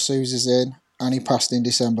electrical Susie's in, and he passed in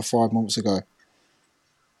December 5 months ago.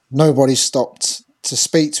 Nobody stopped to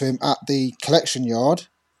speak to him at the collection yard,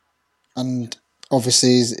 and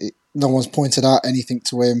obviously no one's pointed out anything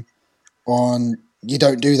to him on, you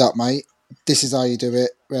don't do that, mate, this is how you do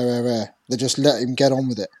it, rare. They just let him get on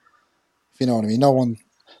with it, if you know what I mean. No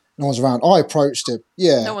one's around. I approached him.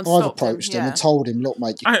 Yeah, I've approached him and told him, look,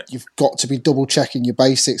 mate, you've got to be double checking your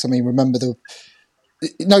basics. I mean, remember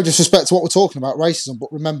no disrespect to what we're talking about, racism,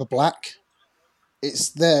 but remember black. It's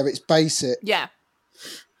there, it's basic. Yeah.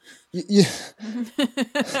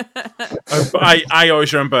 I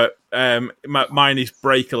always remember mine is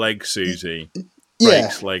break a leg Susie.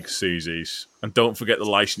 Breaks leg Susie's. And don't forget the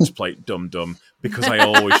license plate, dum-dum, because I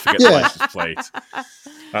always forget the license plate.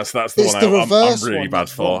 That's the it's one the I'm really bad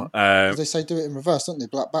for. They say do it in reverse, don't they?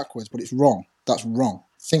 Black backwards, but it's wrong. That's wrong.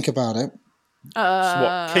 Think about it. So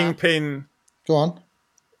what, Kingpin? Go on.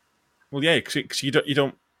 Well, yeah, because you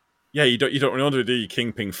don't really want to do your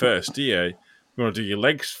Kingpin first, do you? You want to do your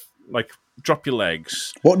legs, like drop your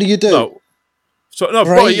legs. What do you do? No,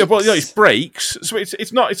 it's brakes. So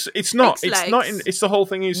it's not. It's the whole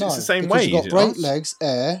thing is it's the same way. You've got brake legs,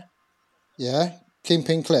 air,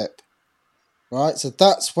 Kingpin clip, right? So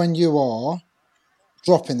that's when you are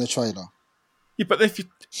dropping the trailer. Yeah, but it's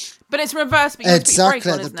reverse. But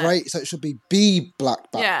exactly, the brake. So it should be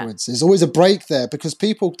black backwards. There's always a brake there because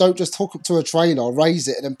people don't just hook up to a trailer, raise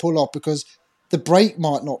it, and then pull off because the brake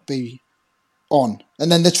might not be on,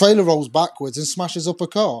 and then the trailer rolls backwards and smashes up a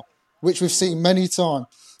car, which we've seen many times.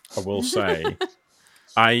 I will say,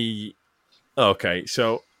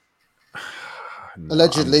 so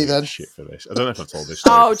allegedly, then shit for this. I don't know if I told this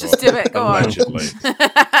story. Oh, just do it. Go allegedly.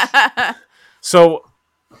 On. So,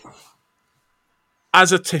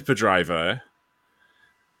 as a tipper driver,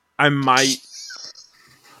 I might.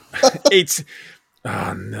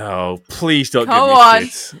 Oh no! Please don't give me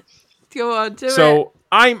shit. Go on, do it. So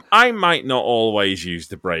I might not always use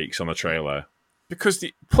the brakes on a trailer because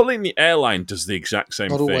pulling the airline does the exact same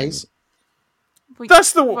thing. Always.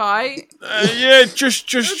 That's the right.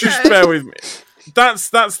 Just bear with me. That's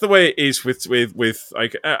the way it is with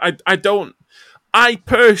like I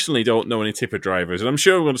personally don't know any tipper drivers, and I'm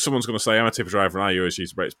sure someone's going to say I'm a tipper driver and I always use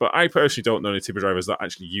the brakes, but I personally don't know any tipper drivers that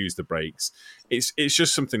actually use the brakes. It's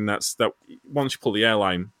just something that once you pull the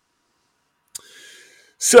airline.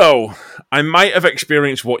 So, I might have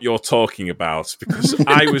experienced what you're talking about because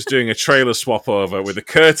I was doing a trailer swap over with a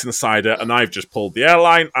curtain sider and I've just pulled the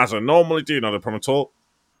airline as I normally do, not a problem at all.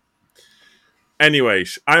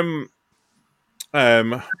 Anyways, I'm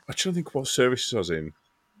trying to think what services I was in.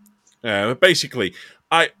 Basically,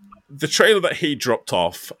 the trailer that he dropped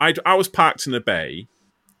off, I was parked in the bay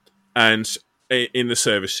and in the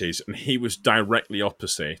services, and he was directly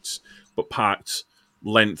opposite, but parked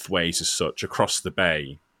lengthways as such across the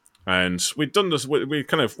bay. And we'd done this. We'd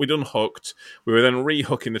unhooked. We were then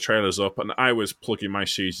rehooking the trailers up, and I was plugging my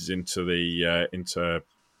Susie's into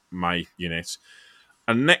my unit.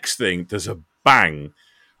 And next thing, there's a bang,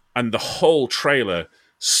 and the whole trailer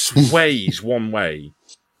sways one way.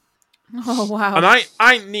 Oh wow! And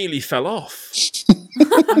I nearly fell off.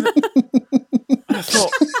 I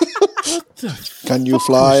thought, what the? Can you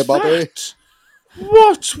fly, Bobby?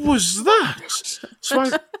 What was that? So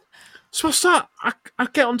I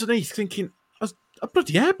get underneath thinking, a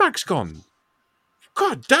bloody airbag's gone.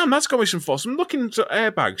 God damn, that's going with some force. I'm looking at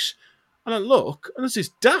airbags, and I look, and there's this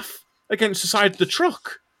daff against the side of the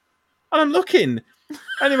truck. And I'm looking.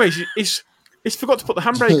 Anyways, he's forgot to put the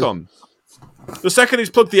handbrake on. The second he's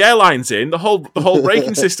plugged the airlines in, the whole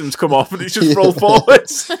braking system's come off and it's just rolled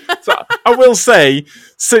forwards. So I will say,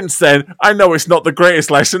 since then, I know it's not the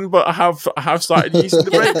greatest lesson, but I have started using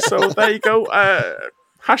the brakes. So there you go.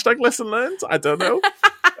 Hashtag lesson learned. I don't know.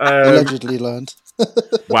 Allegedly learned.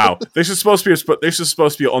 Wow, this is supposed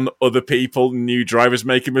to be on other people, new drivers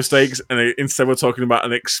making mistakes, and instead we're talking about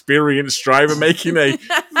an experienced driver making a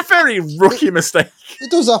very rookie mistake.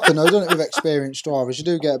 It does happen, though, doesn't it? With experienced drivers, you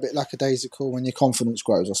do get a bit lackadaisical when your confidence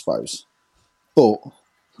grows, I suppose. But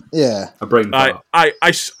yeah,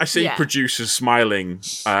 I see producers smiling.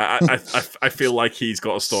 I feel like he's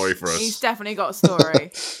got a story for us. He's definitely got a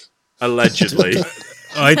story. Allegedly.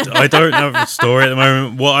 I don't have a story at the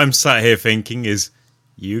moment. What I'm sat here thinking is,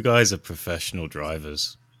 you guys are professional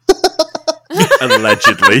drivers.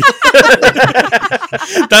 Allegedly.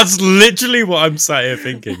 That's literally what I'm sat here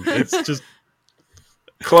thinking. It's just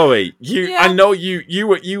Chloe, I know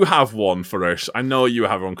you have one for us. I know you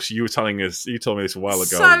have one because you told me this a while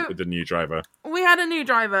ago with the new driver. We had a new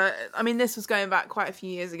driver. I mean, this was going back quite a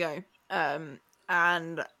few years ago.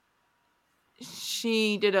 And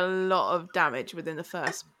she did a lot of damage within the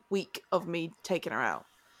first week of me taking her out.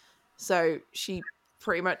 So she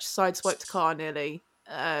pretty much sideswiped a car nearly.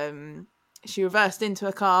 She reversed into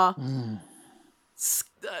a car.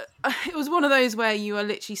 It was one of those where you are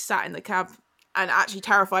literally sat in the cab and actually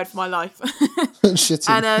terrified for my life. And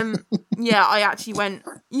I actually went.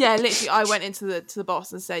 Yeah, literally, I went into the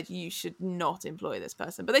boss and said, "You should not employ this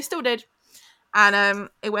person," but they still did. And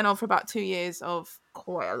it went on for about 2 years of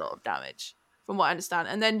quite a lot of damage, from what I understand.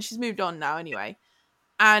 And then she's moved on now, anyway.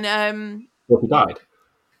 And Well, he died.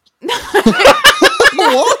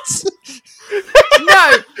 What?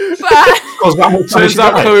 No, but turns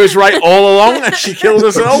out Chloe was right all along, and she killed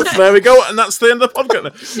herself. There we go, and that's the end of the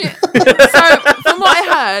podcast. So from what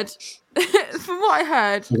I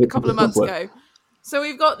heard a couple of months ago, so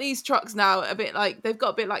we've got these trucks now, they've got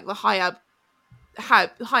a bit like the Hiab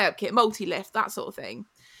kit, multi-lift, that sort of thing.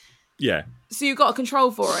 Yeah. So you've got a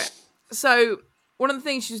control for it. So one of the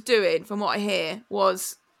things she was doing, from what I hear,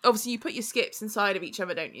 was obviously you put your skips inside of each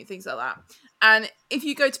other, don't you? Things like that. And if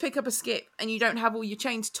you go to pick up a skip and you don't have all your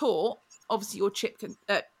chains taut, obviously your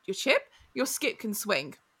skip can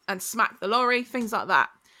swing and smack the lorry, things like that.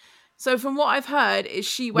 So from what I've heard is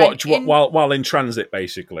she went while in transit,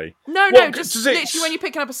 basically. No, just literally when you're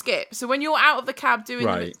picking up a skip. So when you're out of the cab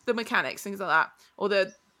doing the mechanics, things like that, or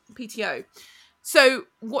the PTO. So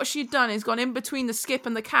what she'd done is gone in between the skip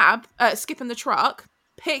and the skip and the truck,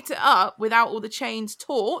 picked it up without all the chains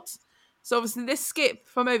taut. So obviously this skip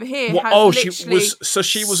from over here she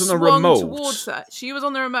was on the remote towards her. She was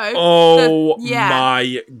on the remote. Oh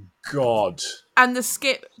my God. And the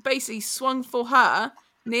skip basically swung for her,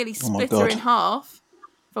 nearly split her in half,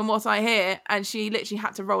 from what I hear, and she literally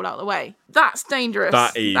had to roll out the way. That's dangerous.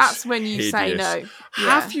 That's when you hideous. Say no.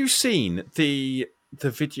 Have you seen the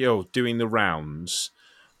video doing the rounds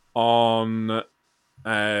on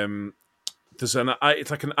it's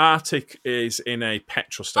like an Arctic is in a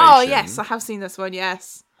petrol station. Oh yes, I have seen this one.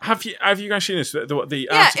 Yes. Have you guys seen this? The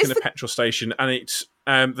Arctic in a petrol station, and it's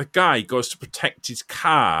the guy goes to protect his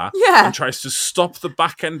car and tries to stop the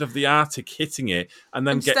back end of the Arctic hitting it, and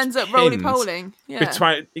then ends up roly-poling. Yeah.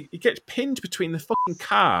 He gets pinned between the fucking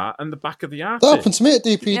car and the back of the Arctic. That happened to me at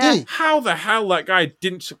DPD. Yeah. How the hell that guy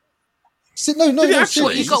didn't? No.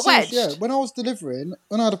 Actually, you got wedged. Yeah, when I was delivering,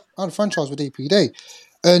 when I had a franchise with DPD.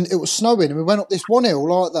 And it was snowing, and we went up this one hill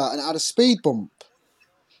like that, and it had a speed bump.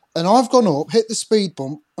 And I've gone up, hit the speed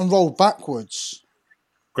bump, and rolled backwards.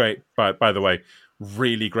 Great. By the way,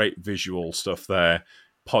 really great visual stuff there.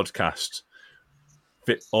 Podcast,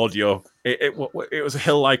 audio. It was a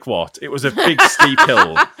hill like what? It was a big steep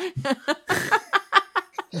hill.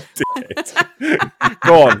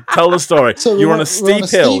 Go on, tell the story. So you're on a steep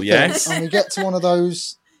hill, yes? And we get to one of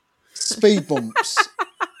those speed bumps,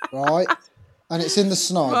 right? And it's in the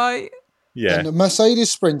snow. Right. Yeah. And the Mercedes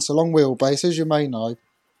Sprinter, long wheelbase, as you may know,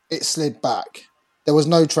 it slid back. There was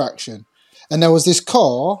no traction. And there was this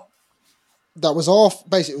car that was off.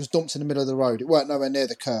 Basically, it was dumped in the middle of the road. It weren't nowhere near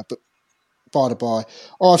the curb, but by the by.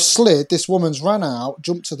 I've slid. This woman's ran out,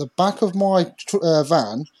 jumped to the back of my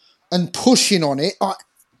van and pushing on it.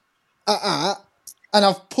 And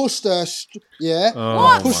I've pushed her,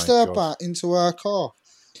 pushed her back into her car.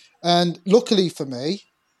 And luckily for me,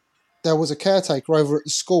 there was a caretaker over at the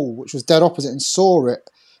school, which was dead opposite, and saw it.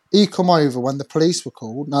 He come over when the police were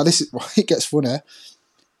called. Now, this is it gets funny.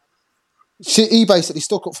 He basically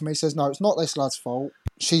stuck up for me, says, no, it's not this lad's fault.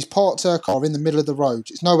 She's parked her car in the middle of the road.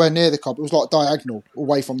 It's nowhere near the curb. It was like diagonal,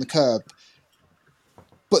 away from the curb.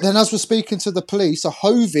 But then as we're speaking to the police, a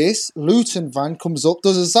Hovis Luton van comes up,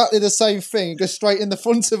 does exactly the same thing, goes straight in the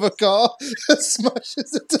front of a car and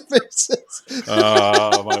smashes it to pieces.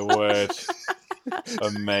 Oh, my word.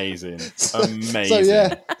 Amazing. So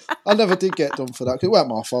yeah, I never did get done for that because it weren't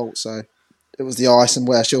my fault. So it was the ice and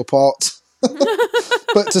where she was parked.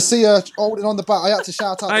 But to see her holding on the back, I had to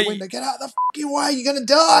shout out the window, "Get out of the fucking way! You're gonna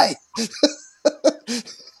die!"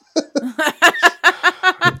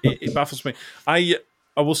 It baffles me. I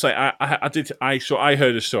will say I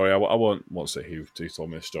heard a story. I won't say who told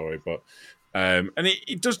me a story, but and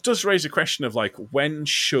it does raise a question of like when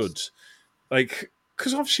should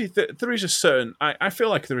because obviously there is a certain I feel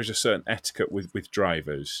like there is a certain etiquette with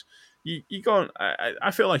drivers you go.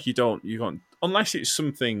 I feel like you don't unless it's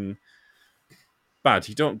something bad.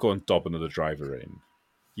 You don't go and dob another driver in.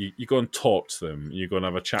 You go and talk to them. You go and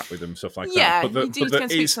have a chat with them, stuff like that. Yeah, you do go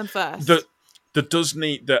and speak to them first. There does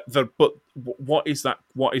need that. But what is that?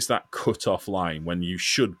 What is that cut-off line when you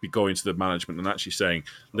should be going to the management and actually saying,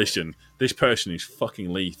 "Listen, this person is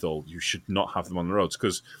fucking lethal. You should not have them on the roads."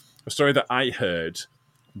 Because a story that I heard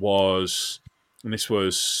was, and this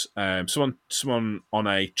was someone on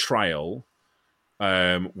a trial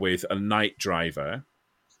with a night driver,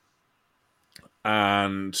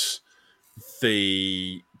 and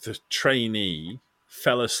the trainee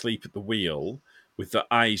fell asleep at the wheel with the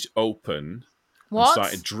eyes open. What? And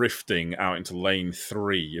started drifting out into lane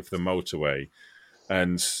 3 of the motorway,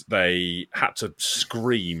 and they had to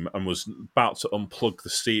scream and was about to unplug the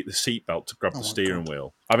seatbelt to grab the steering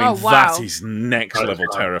wheel. I mean, that is next level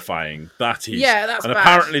terrifying. That is, that's and bad.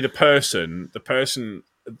 apparently the person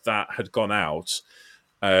that had gone out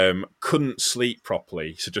couldn't sleep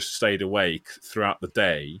properly, so just stayed awake throughout the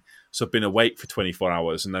day. So I've been awake for 24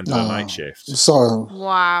 hours and then done a night shift. So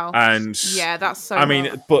wow, and yeah, that's so. I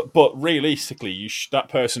mean, but realistically, that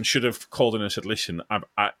person should have called in and said, "Listen,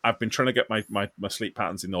 I've been trying to get my sleep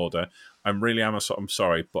patterns in order. I'm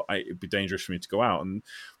sorry, but it'd be dangerous for me to go out."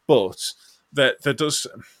 But there does.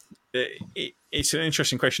 It's an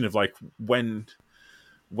interesting question of like when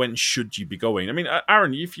should you be going? I mean,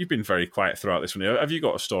 Aaron, you've been very quiet throughout this one. Have you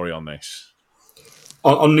got a story on this?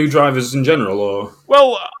 On new drivers in general, or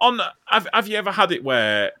well, have you ever had it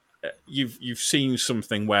where you've seen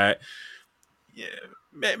something where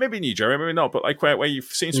maybe new driver, maybe not, but like where you've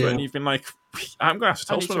seen something and you've been like, I'm going to have to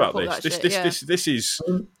tell someone about this.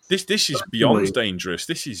 This is beyond dangerous.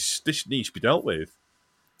 This needs to be dealt with.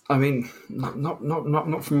 I mean,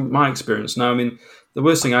 not from my experience. No, I mean, the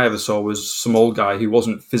worst thing I ever saw was some old guy who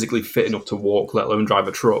wasn't physically fit enough to walk, let alone drive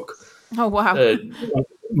a truck. Oh wow.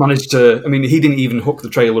 Managed to. I mean, he didn't even hook the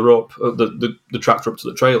trailer up, the tractor up to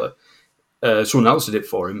the trailer. Someone else did it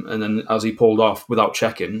for him, and then as he pulled off without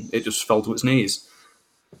checking, it just fell to its knees,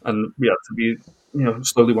 and we had to be,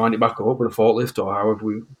 slowly wind it back up with a forklift or however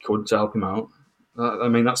we could to help him out. I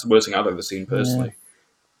mean, that's the worst thing I've ever seen personally.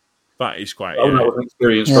 That is quite. I was an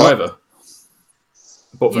experienced driver,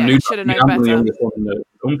 but for new, I'm the youngest one in the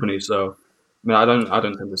company, so I mean, I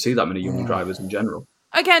don't tend to see that many young drivers in general.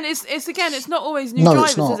 Again, it's not always new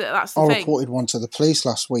drivers, is it? That's the thing. I reported one to the police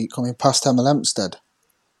last week coming past Hemel Hempstead.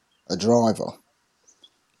 A driver.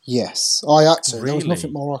 Yes, I had to. Really? There was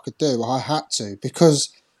nothing more I could do. I had to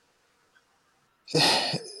because.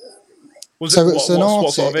 What sort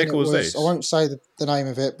of vehicle was this? I won't say the name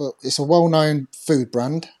of it, but it's a well-known food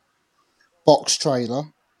brand, box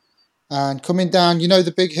trailer, and coming down,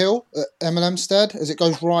 the big hill at Hemel Hempstead, as it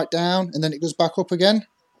goes right down and then it goes back up again,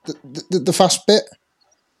 the fast bit.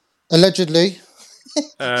 Allegedly.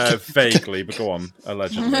 Vaguely, but go on.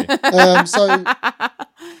 Allegedly. So,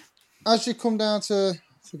 as you come down to,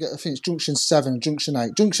 I think it's Junction 7, Junction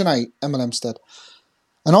 8, Hemel Hempstead.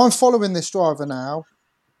 And I'm following this driver now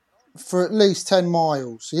for at least 10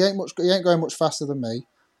 miles. He ain't going much faster than me.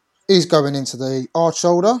 He's going into the hard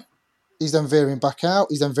shoulder. He's then veering back out.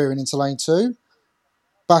 He's then veering into lane 2.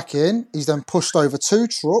 Back in. He's then pushed over 2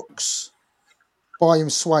 trucks by him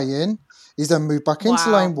swaying. He's then moved back into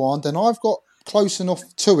lane 1. Then I've got close enough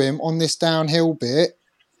to him on this downhill bit.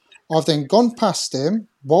 I've then gone past him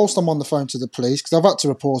whilst I'm on the phone to the police because I've had to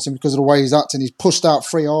report him because of the way he's acting. He's pushed out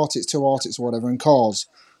 3 Arctics, 2 Arctics or whatever in cars.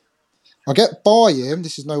 I get by him.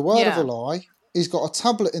 This is no word of a lie. He's got a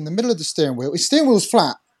tablet in the middle of the steering wheel. His steering wheel's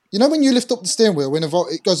flat. You know when you lift up the steering wheel when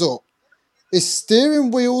it goes up? His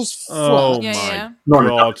steering wheel's flat. Oh my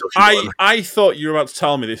God. I thought you were about to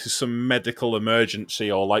tell me this is some medical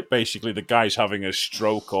emergency or like basically the guy's having a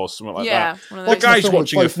stroke or something like that. The guy's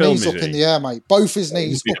watching a film, knees up in the air, mate. Both his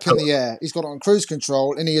knees up in the air. He's got it on cruise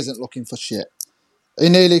control and he isn't looking for shit. He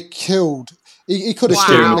nearly killed. He could have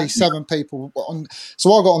killed at least 7 people.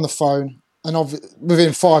 So I got on the phone and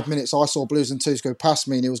within 5 minutes I saw Blues and Twos go past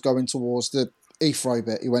me and he was going towards the Heathrow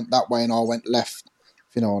bit. He went that way and I went left.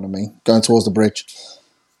 If you know what I mean, going towards the bridge.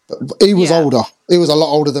 But he was older. He was a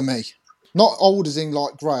lot older than me. Not old as in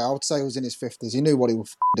like grey. I would say he was in his 50s. He knew what he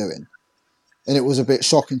was doing. And it was a bit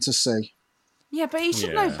shocking to see. Yeah, but he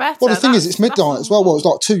should know better. Well, the thing is, it's midnight as well. Well, it's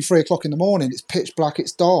like 2, 3 o'clock in the morning. It's pitch black,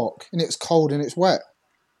 it's dark, and it's cold and it's wet.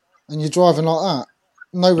 And you're driving like that.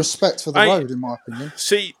 No respect for the road, in my opinion.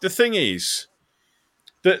 See, the thing is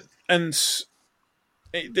that, and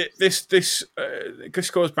this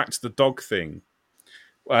goes back to the dog thing.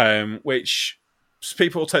 Which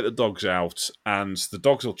people will take the dogs out and the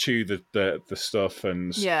dogs will chew the stuff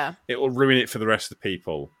and it will ruin it for the rest of the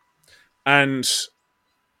people. And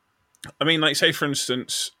I mean, like, say for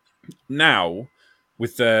instance, now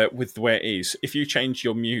with the way it is, if you change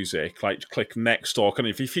your music, like click next, or kind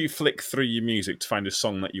of if you flick through your music to find a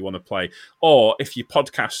song that you want to play, or if you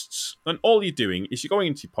podcasts, and all you're doing is you're going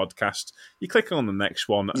into your podcast, you're clicking on the next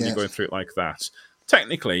one, and you're going through it like that.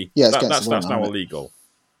 Technically, that's now illegal.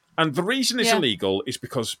 And the reason it's illegal is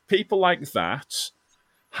because people like that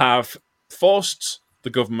have forced the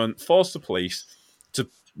government, forced the police to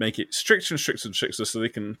make it stricter and stricter and stricter so they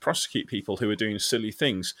can prosecute people who are doing silly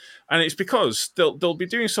things. And it's because they'll be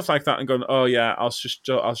doing stuff like that and going, oh yeah, I was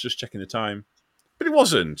just checking the time. But it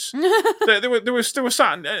wasn't. they were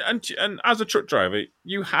sat and as a truck driver,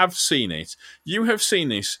 you have seen it. You have seen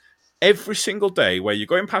this every single day where you're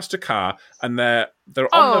going past a car and they're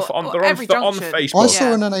on Facebook. I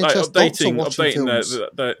saw an NHS doctor watching films.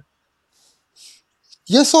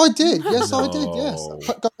 Yes, I did. Yes, I did. Yes,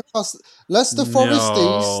 going past Leicester Forest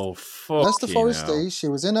East. Leicester Forest East. She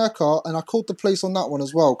was in her car, and I called the police on that one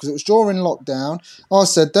as well because it was during lockdown. I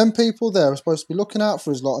said, "Them people there are supposed to be looking out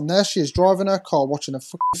for us lot," and there she is driving her car, watching a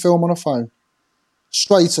fucking film on her phone.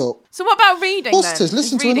 Straight up. So what about reading? Then?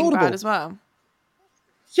 Listen to an Audible bad as well.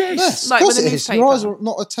 Yes, of course it is. Your eyes are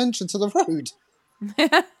not attention to the road.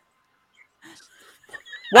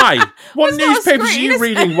 Why? What newspapers are you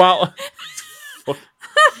reading while...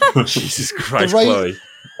 Jesus Christ, Chloe.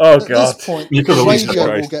 Oh, God. At this point, the radio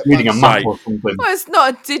will get reading a map or something. Well, it's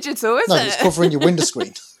not a digital, is it? No, it's covering your window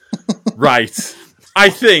screen. Right. I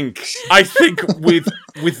think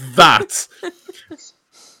with that,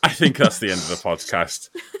 I think that's the end of the podcast.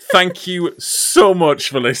 Thank you so much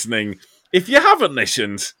for listening. If you haven't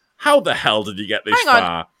listened, how the hell did you get this far? Hang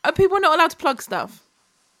on. Are people not allowed to plug stuff?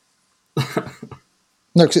 No,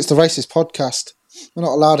 because it's the Racist Podcast. We're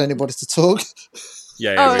not allowed anybody to talk.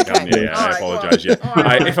 Yeah, we can. Yeah, I apologise. Yeah,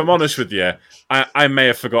 if I'm honest with you, I may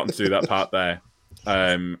have forgotten to do that part there.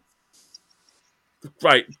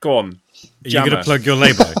 Right, go on. You're going to plug your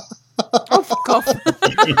lay-by? Oh, fuck off.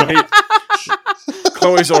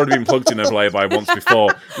 Chloe's already been plugged in her lay-by once before.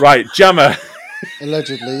 Right, Jammer.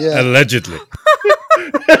 Allegedly, yeah. Allegedly.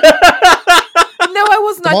 No, I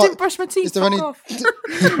wasn't. I didn't brush my teeth. Is there any...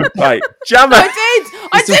 Right, Jammer.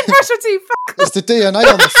 I did brush my teeth. It's the DNA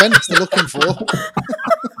on the fence they're looking for.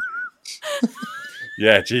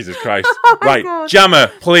 Yeah, Jesus Christ. Right, God. Jammer,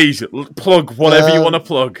 please plug whatever you want to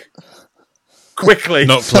plug. Quickly.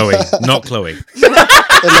 Not Chloe. Not Chloe.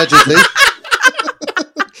 Allegedly.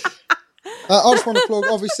 I just want to plug,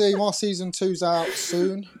 obviously, my season 2's out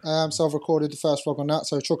soon. So I've recorded the first vlog on that.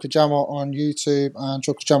 So Trucker Jammer on YouTube and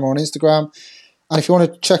Trucker Jammer on Instagram. And if you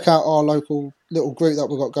want to check out our local little group that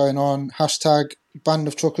we've got going on, hashtag Band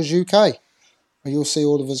of Truckers UK. You'll see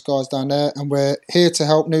all of us guys down there. And we're here to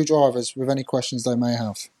help new drivers with any questions they may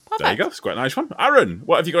have. Perfect. There you go. It's quite a nice one. Aaron,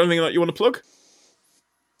 what have you got anything that you want to plug?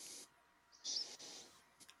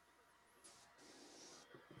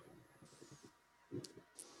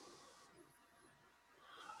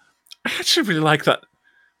 I actually really like that.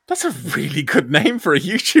 That's a really good name for a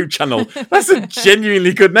YouTube channel. That's a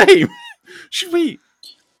genuinely good name. Should we,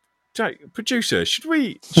 producer? Should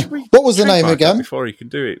we? What was the name again? Before he can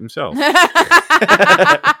do it himself.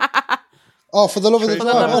 Oh, For the Love of the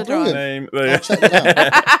Drive. Oh, brilliant! I'll check it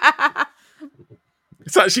out.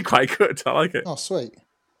 It's actually quite good. I like it. Oh, sweet.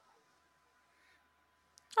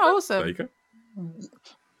 Oh, awesome. There you go.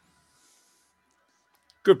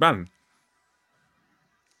 Good man.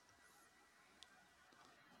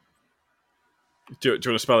 Do you want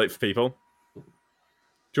to spell it for people?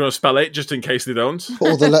 Do you want to spell it just in case they don't?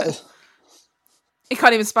 All the letters. He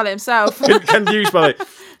can't even spell it himself. Can you spell it?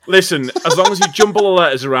 Listen, as long as you jumble the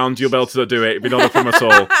letters around, you'll be able to do it. It'll be not a problem at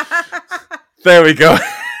all. There we go.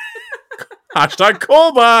 Hashtag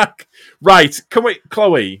callback. Right, can we,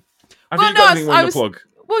 Chloe? Have you got anything you want to plug?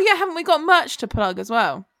 Well, yeah, haven't we got merch to plug as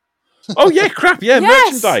well? Oh yeah, crap! Yeah, yes.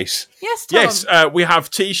 Merchandise. Yes, Tom. Yes. We have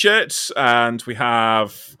T-shirts and we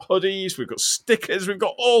have hoodies. We've got stickers. We've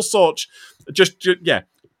got all sorts. Just yeah.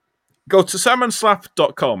 Go to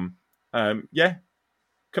salmonslap.com. Yeah.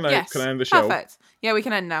 Can I end the show? Perfect. Yeah, we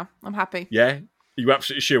can end now. I'm happy. Yeah. Are you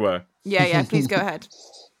absolutely sure? Yeah. Please go ahead.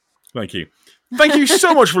 Thank you. Thank you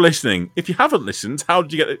so much for listening. If you haven't listened, how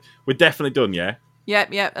did you get it? We're definitely done. Yeah.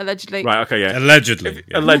 Yep. Allegedly. Right. Okay. Yeah. Allegedly.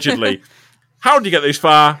 Allegedly. How did you get this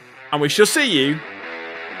far? And we shall see you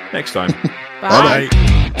next time. Bye. Bye.